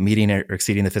to meeting or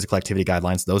exceeding the physical activity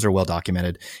guidelines. Those are well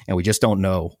documented. And we just don't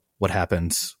know what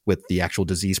happens with the actual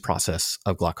disease process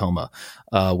of glaucoma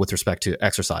with respect to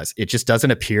exercise. It just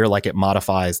doesn't appear like it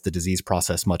modifies the disease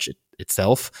process much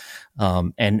itself.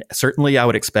 And certainly I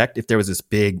would expect if there was this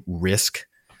big risk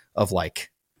of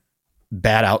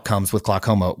bad outcomes with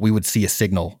glaucoma, we would see a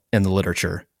signal in the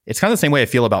literature. It's kind of the same way I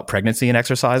feel about pregnancy and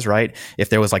exercise, right? If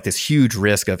there was this huge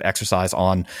risk of exercise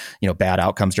on, bad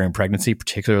outcomes during pregnancy,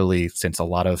 particularly since a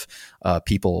lot of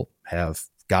people have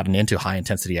gotten into high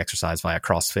intensity exercise via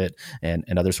CrossFit and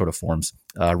other sort of forms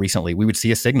recently, we would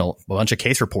see a signal, a bunch of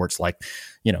case reports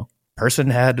person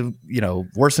had,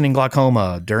 worsening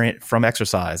glaucoma from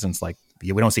exercise. And it's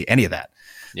we don't see any of that.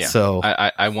 Yeah. So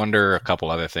I wonder a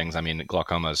couple other things.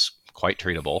 Glaucoma is quite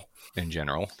treatable in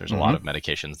general. There's a lot of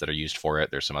medications that are used for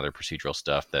it. There's some other procedural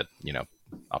stuff that,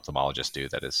 ophthalmologists do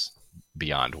that is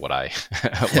beyond what I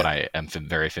what I am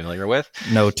very familiar with.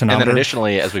 No tonometer. And then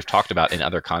additionally, as we've talked about in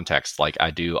other contexts, like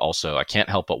I can't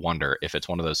help but wonder if it's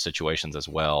one of those situations as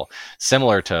well,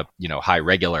 similar to, high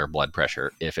regular blood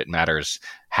pressure, if it matters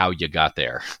how you got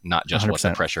there, not just 100%. What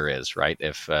the pressure is, right?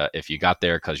 If you got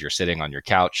there because you're sitting on your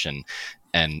couch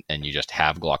and you just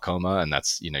have glaucoma, and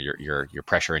that's, your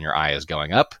pressure in your eye is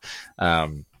going up,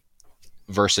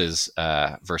 versus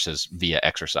via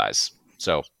exercise.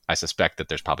 So I suspect that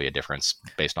there's probably a difference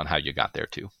based on how you got there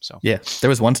too. So yeah, there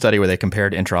was one study where they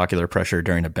compared intraocular pressure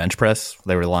during a bench press.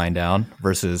 They were lying down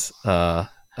versus a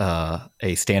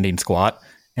standing squat,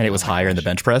 and it was higher in the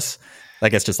bench press. I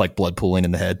guess just like blood pooling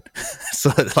in the head,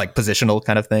 so it's like positional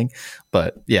kind of thing.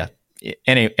 But yeah,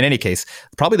 in any case,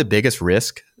 probably the biggest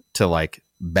risk to like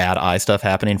bad eye stuff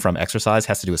happening from exercise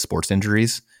has to do with sports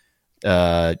injuries.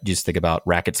 Just think about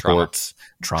racket sports,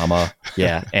 trauma.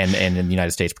 Yeah. And in the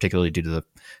United States, particularly due to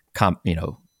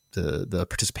the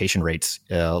participation rates,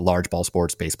 large ball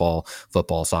sports, baseball,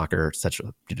 football, soccer,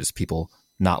 etc. Just people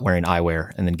not wearing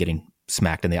eyewear and then getting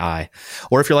smacked in the eye.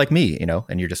 Or if you're like me,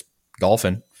 and you're just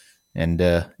golfing and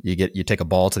you take a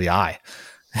ball to the eye.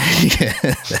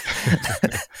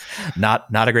 Not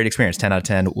a great experience. 10 out of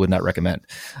 10, would not recommend.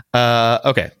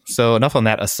 Okay, so enough on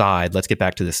that aside. Let's get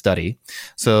back to this study.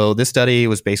 So this study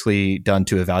was basically done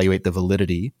to evaluate the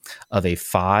validity of a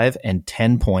 5 and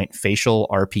 10 point facial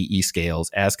RPE scales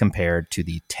as compared to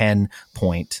the 10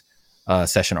 point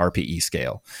session RPE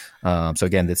scale. So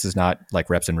again, this is not like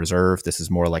reps in reserve. This is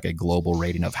more like a global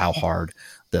rating of how hard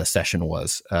the session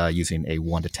was, using a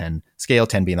 1 to 10 scale,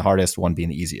 10 being the hardest, 1 being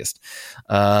the easiest.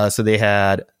 So they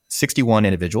had 61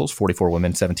 individuals, 44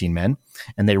 women, 17 men,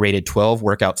 and they rated 12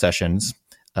 workout sessions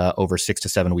over 6 to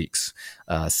 7 weeks.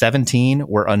 17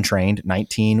 were untrained,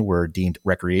 19 were deemed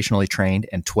recreationally trained,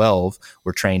 and 12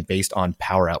 were trained based on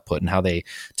power output. And how they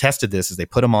tested this is they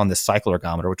put them on this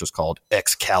cycloergometer, which was called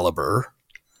Excalibur,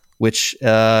 which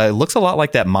looks a lot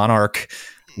like that Monarch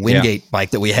Wingate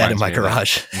bike that we had in my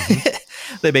garage. Mm-hmm.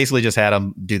 They basically just had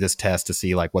them do this test to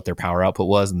see like what their power output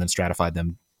was, and then stratified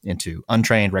them into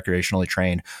untrained, recreationally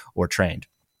trained, or trained.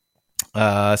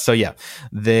 So yeah,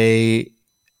 they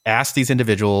asked these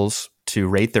individuals to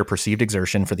rate their perceived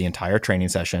exertion for the entire training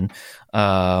session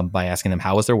by asking them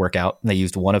how was their workout. And they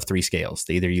used one of 3 scales.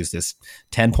 They either used this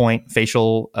 10-point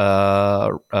facial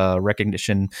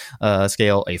recognition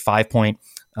scale, a 5-point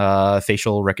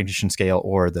facial recognition scale,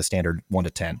 or the standard 1 to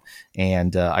 10.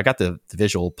 And I got the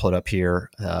visual put up here.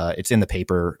 It's in the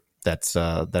paper that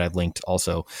I've linked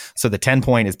also. So the 10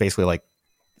 point is basically like,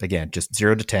 again, just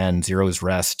 0 to 10. 0 is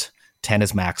rest, 10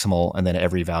 is maximal, and then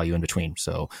every value in between.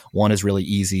 So 1 is really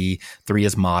easy, 3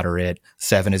 is moderate,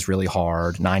 7 is really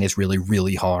hard, 9 is really,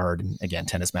 really hard, and again,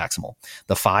 10 is maximal.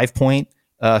 The 5-point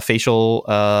facial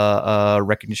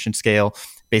recognition scale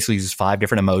basically uses 5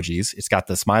 different emojis. It's got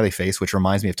the smiley face, which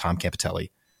reminds me of Tom Campitelli.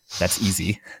 That's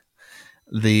easy.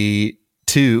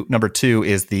 Number 2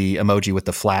 is the emoji with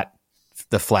the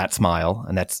flat smile,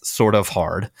 and that's sort of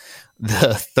hard.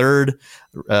 The third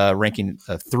ranking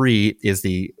 3 is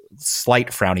the slight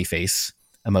frowny face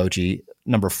emoji.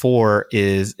 Number 4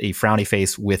 is a frowny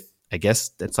face with, I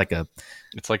guess it's like a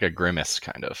grimace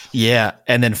kind of. Yeah.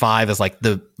 And then 5 is like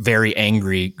the very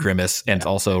angry grimace, and it's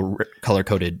also color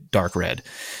coded dark red.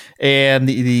 And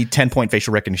the 10-point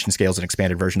facial recognition scale is an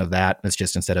expanded version of that. It's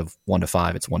just instead of 1 to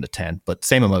 5, it's 1 to 10, but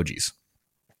same emojis.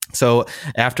 So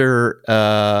after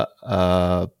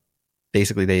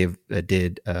basically they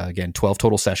did again 12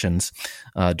 total sessions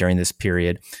during this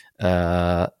period.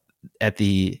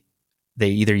 They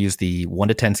either used the 1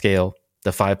 to 10 scale,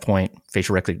 the 5-point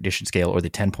facial recognition scale, or the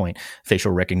 10-point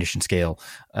facial recognition scale.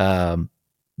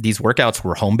 These workouts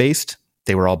were home based.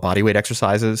 They were all bodyweight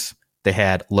exercises. They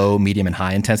had low, medium, and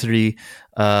high intensity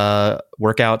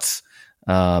workouts.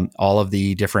 All of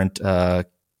the different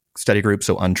study groups,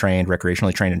 so untrained,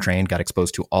 recreationally trained, and trained, got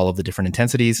exposed to all of the different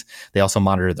intensities. They also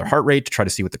monitored their heart rate to try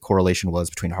to see what the correlation was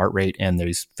between heart rate and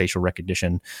these facial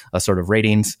recognition sort of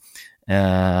ratings.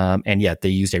 And yet they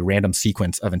used a random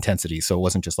sequence of intensity. So it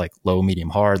wasn't just like low, medium,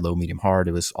 hard.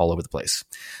 It was all over the place.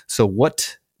 So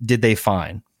what did they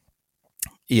find?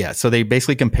 Yeah, so they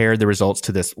basically compared the results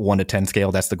to this 1 to 10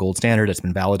 scale. That's the gold standard. It's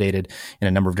been validated in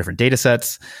a number of different data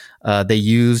sets. They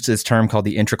used this term called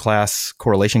the intraclass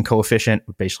correlation coefficient,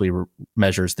 which basically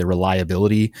measures the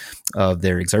reliability of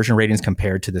their exertion ratings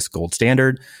compared to this gold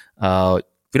standard. We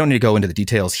don't need to go into the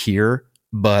details here,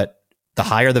 but the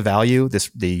higher the value,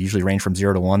 they usually range from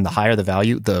 0 to 1. The higher the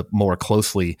value, the more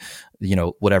closely,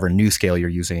 whatever new scale you're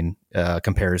using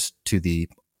compares to the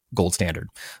gold standard.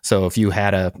 So if you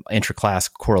had a intra-class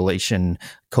correlation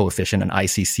coefficient, an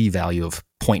ICC value of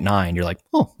 0.9, you're like,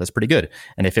 oh, that's pretty good.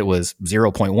 And if it was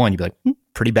 0.1, you'd be like,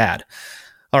 pretty bad.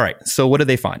 All right. So what did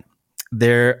they find?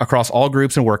 There, across all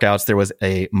groups and workouts, there was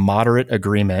a moderate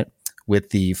agreement with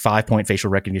the 5-point facial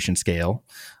recognition scale,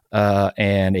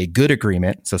 and a good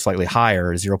agreement, so slightly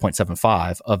higher,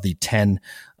 0.75 of the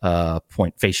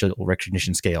 10-point facial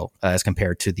recognition scale, as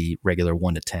compared to the regular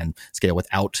 1 to 10 scale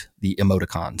without the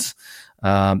emoticons.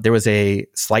 There was a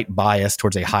slight bias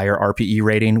towards a higher RPE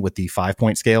rating with the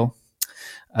 5-point scale.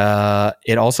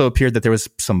 It also appeared that there was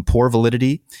some poor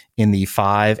validity in the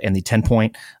 5 and the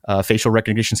 10-point facial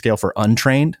recognition scale for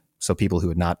untrained, so people who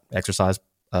had not exercised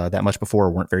that much before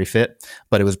or weren't very fit,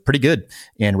 but it was pretty good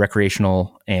in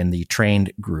recreational and the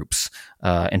trained groups.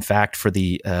 In fact, for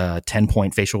the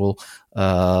 10-point facial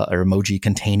or emoji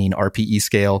containing RPE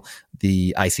scale,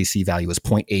 the ICC value was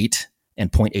 0.8 and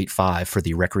 0.85 for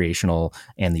the recreational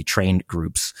and the trained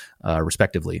groups,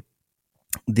 respectively.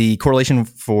 The correlation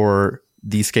for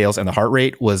these scales and the heart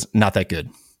rate was not that good,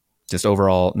 just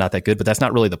overall not that good, but that's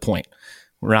not really the point.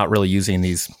 We're not really using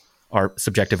these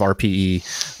subjective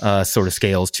RPE sort of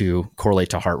scales to correlate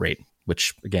to heart rate,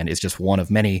 which again is just one of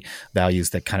many values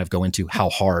that kind of go into how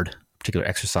hard a particular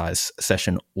exercise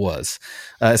session was.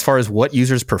 As far as what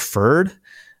users preferred,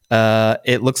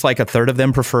 it looks like a third of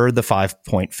them preferred the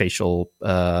 5-point facial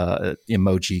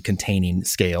emoji containing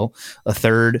scale. A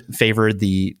third favored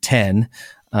the 10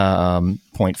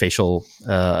 point facial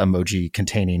emoji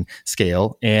containing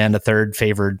scale, and a third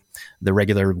favored the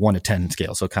regular 1 to 10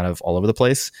 scale. So kind of all over the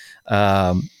place.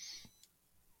 It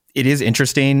is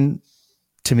interesting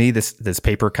to me. This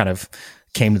paper kind of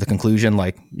came to the conclusion,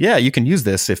 like, yeah, you can use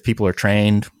this if people are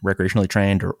trained, recreationally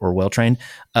trained or well trained.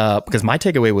 Because my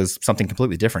takeaway was something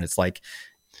completely different. It's like,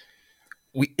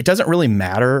 it doesn't really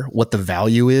matter what the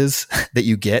value is that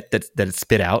you get that it's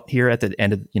spit out here at the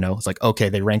end of, it's like, okay,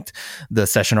 they ranked the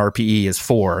session RPE as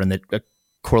 4 and that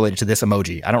correlated to this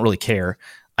emoji. I don't really care.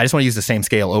 I just want to use the same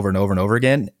scale over and over and over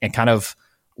again, and kind of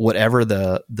whatever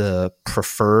the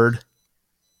preferred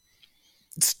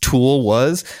tool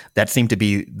was, that seemed to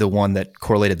be the one that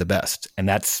correlated the best. And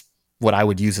that's what I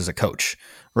would use as a coach,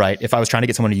 right? If I was trying to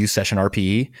get someone to use session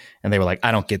RPE and they were like,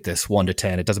 I don't get this 1 to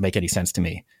 10, it doesn't make any sense to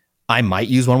me, I might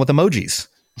use one with emojis.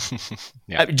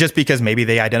 Yeah. Just because maybe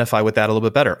they identify with that a little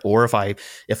bit better. Or if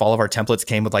all of our templates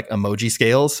came with like emoji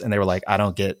scales and they were like, I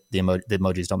don't get the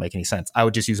emojis don't make any sense, I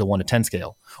would just use a 1 to 10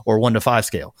 scale or 1 to 5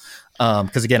 scale.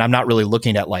 Because again, I'm not really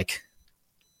looking at like,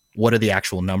 what are the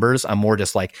actual numbers? I'm more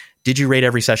just like, did you rate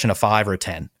every session a 5 or a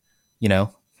 10?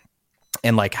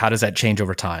 And like, how does that change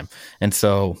over time? And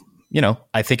so,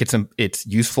 I think it's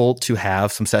useful to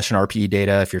have some session RPE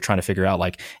data if you're trying to figure out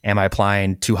like, am I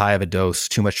applying too high of a dose,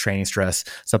 too much training stress,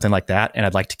 something like that. And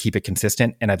I'd like to keep it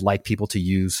consistent. And I'd like people to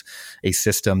use a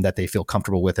system that they feel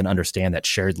comfortable with and understand that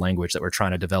shared language that we're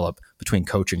trying to develop between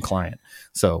coach and client.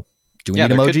 So do we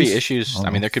need emojis? Could be issues.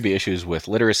 There could be issues with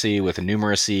literacy, with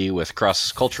numeracy, with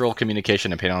cross-cultural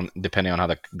communication, depending on how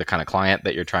the kind of client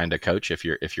that you're trying to coach. If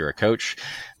you're a coach,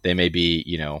 they may be,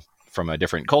 from a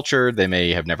different culture, they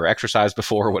may have never exercised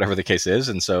before, whatever the case is.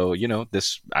 And so,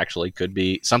 this actually could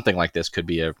be something like this could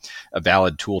be a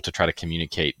valid tool to try to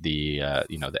communicate the,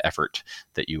 the effort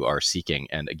that you are seeking.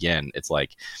 And again, it's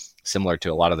like, similar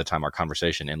to a lot of the time our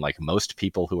conversation, in like most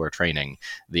people who are training,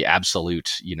 the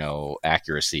absolute,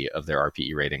 accuracy of their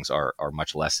RPE ratings are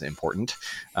much less important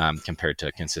compared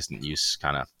to consistent use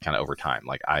kind of over time.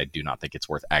 Like, I do not think it's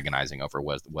worth agonizing over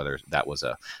whether that was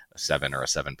a 7 or a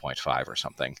 7.5 or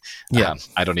something. Yeah.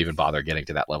 I don't even bother getting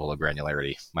to that level of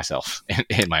granularity myself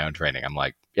in my own training. I'm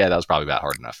like, yeah, that was probably about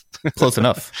hard enough. Close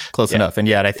enough. And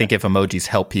yeah, I think if emojis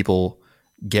help people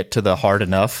get to the hard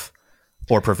enough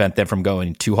or prevent them from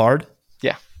going too hard,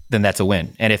 then that's a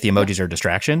win. And if the emojis are a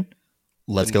distraction,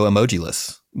 let's go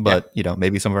emojiless. But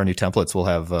maybe some of our new templates will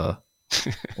have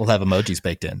emojis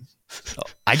baked in.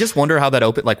 I just wonder how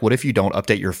that like, what if you don't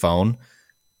update your phone,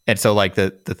 and so like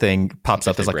the thing pops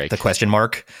up as like the question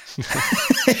mark?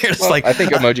 I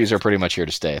think emojis are pretty much here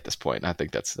to stay at this point. I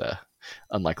think that's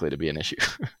unlikely to be an issue.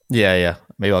 Yeah.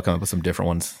 Maybe I'll come up with some different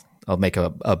ones. I'll make a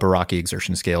Baraki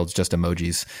exertion scale. It's just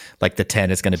emojis. Like the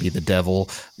 10 is going to be the devil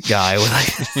guy.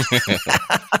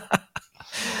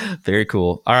 Very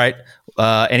cool. All right.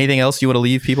 Anything else you want to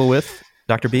leave people with,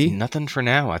 Dr. B? Nothing for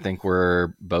now. I think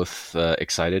we're both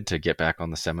excited to get back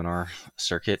on the seminar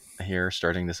circuit here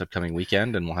starting this upcoming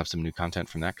weekend, and we'll have some new content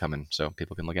from that coming, so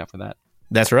people can look out for that.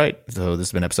 That's right. So this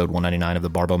has been episode 199 of the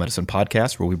Barbell Medicine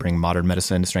Podcast, where we bring modern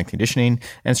medicine to strength conditioning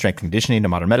and strength conditioning to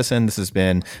modern medicine. This has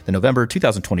been the November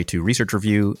 2022 research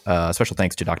review. Special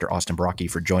thanks to Dr. Austin Baraki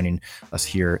for joining us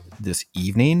here this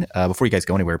evening. Before you guys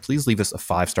go anywhere, please leave us a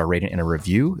 5-star rating and a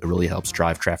review. It really helps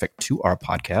drive traffic to our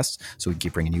podcast so we can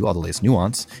keep bringing you all the latest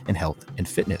nuance in health and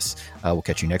fitness. We'll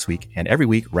catch you next week and every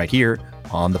week right here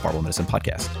on the Barbell Medicine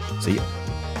Podcast. See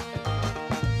you.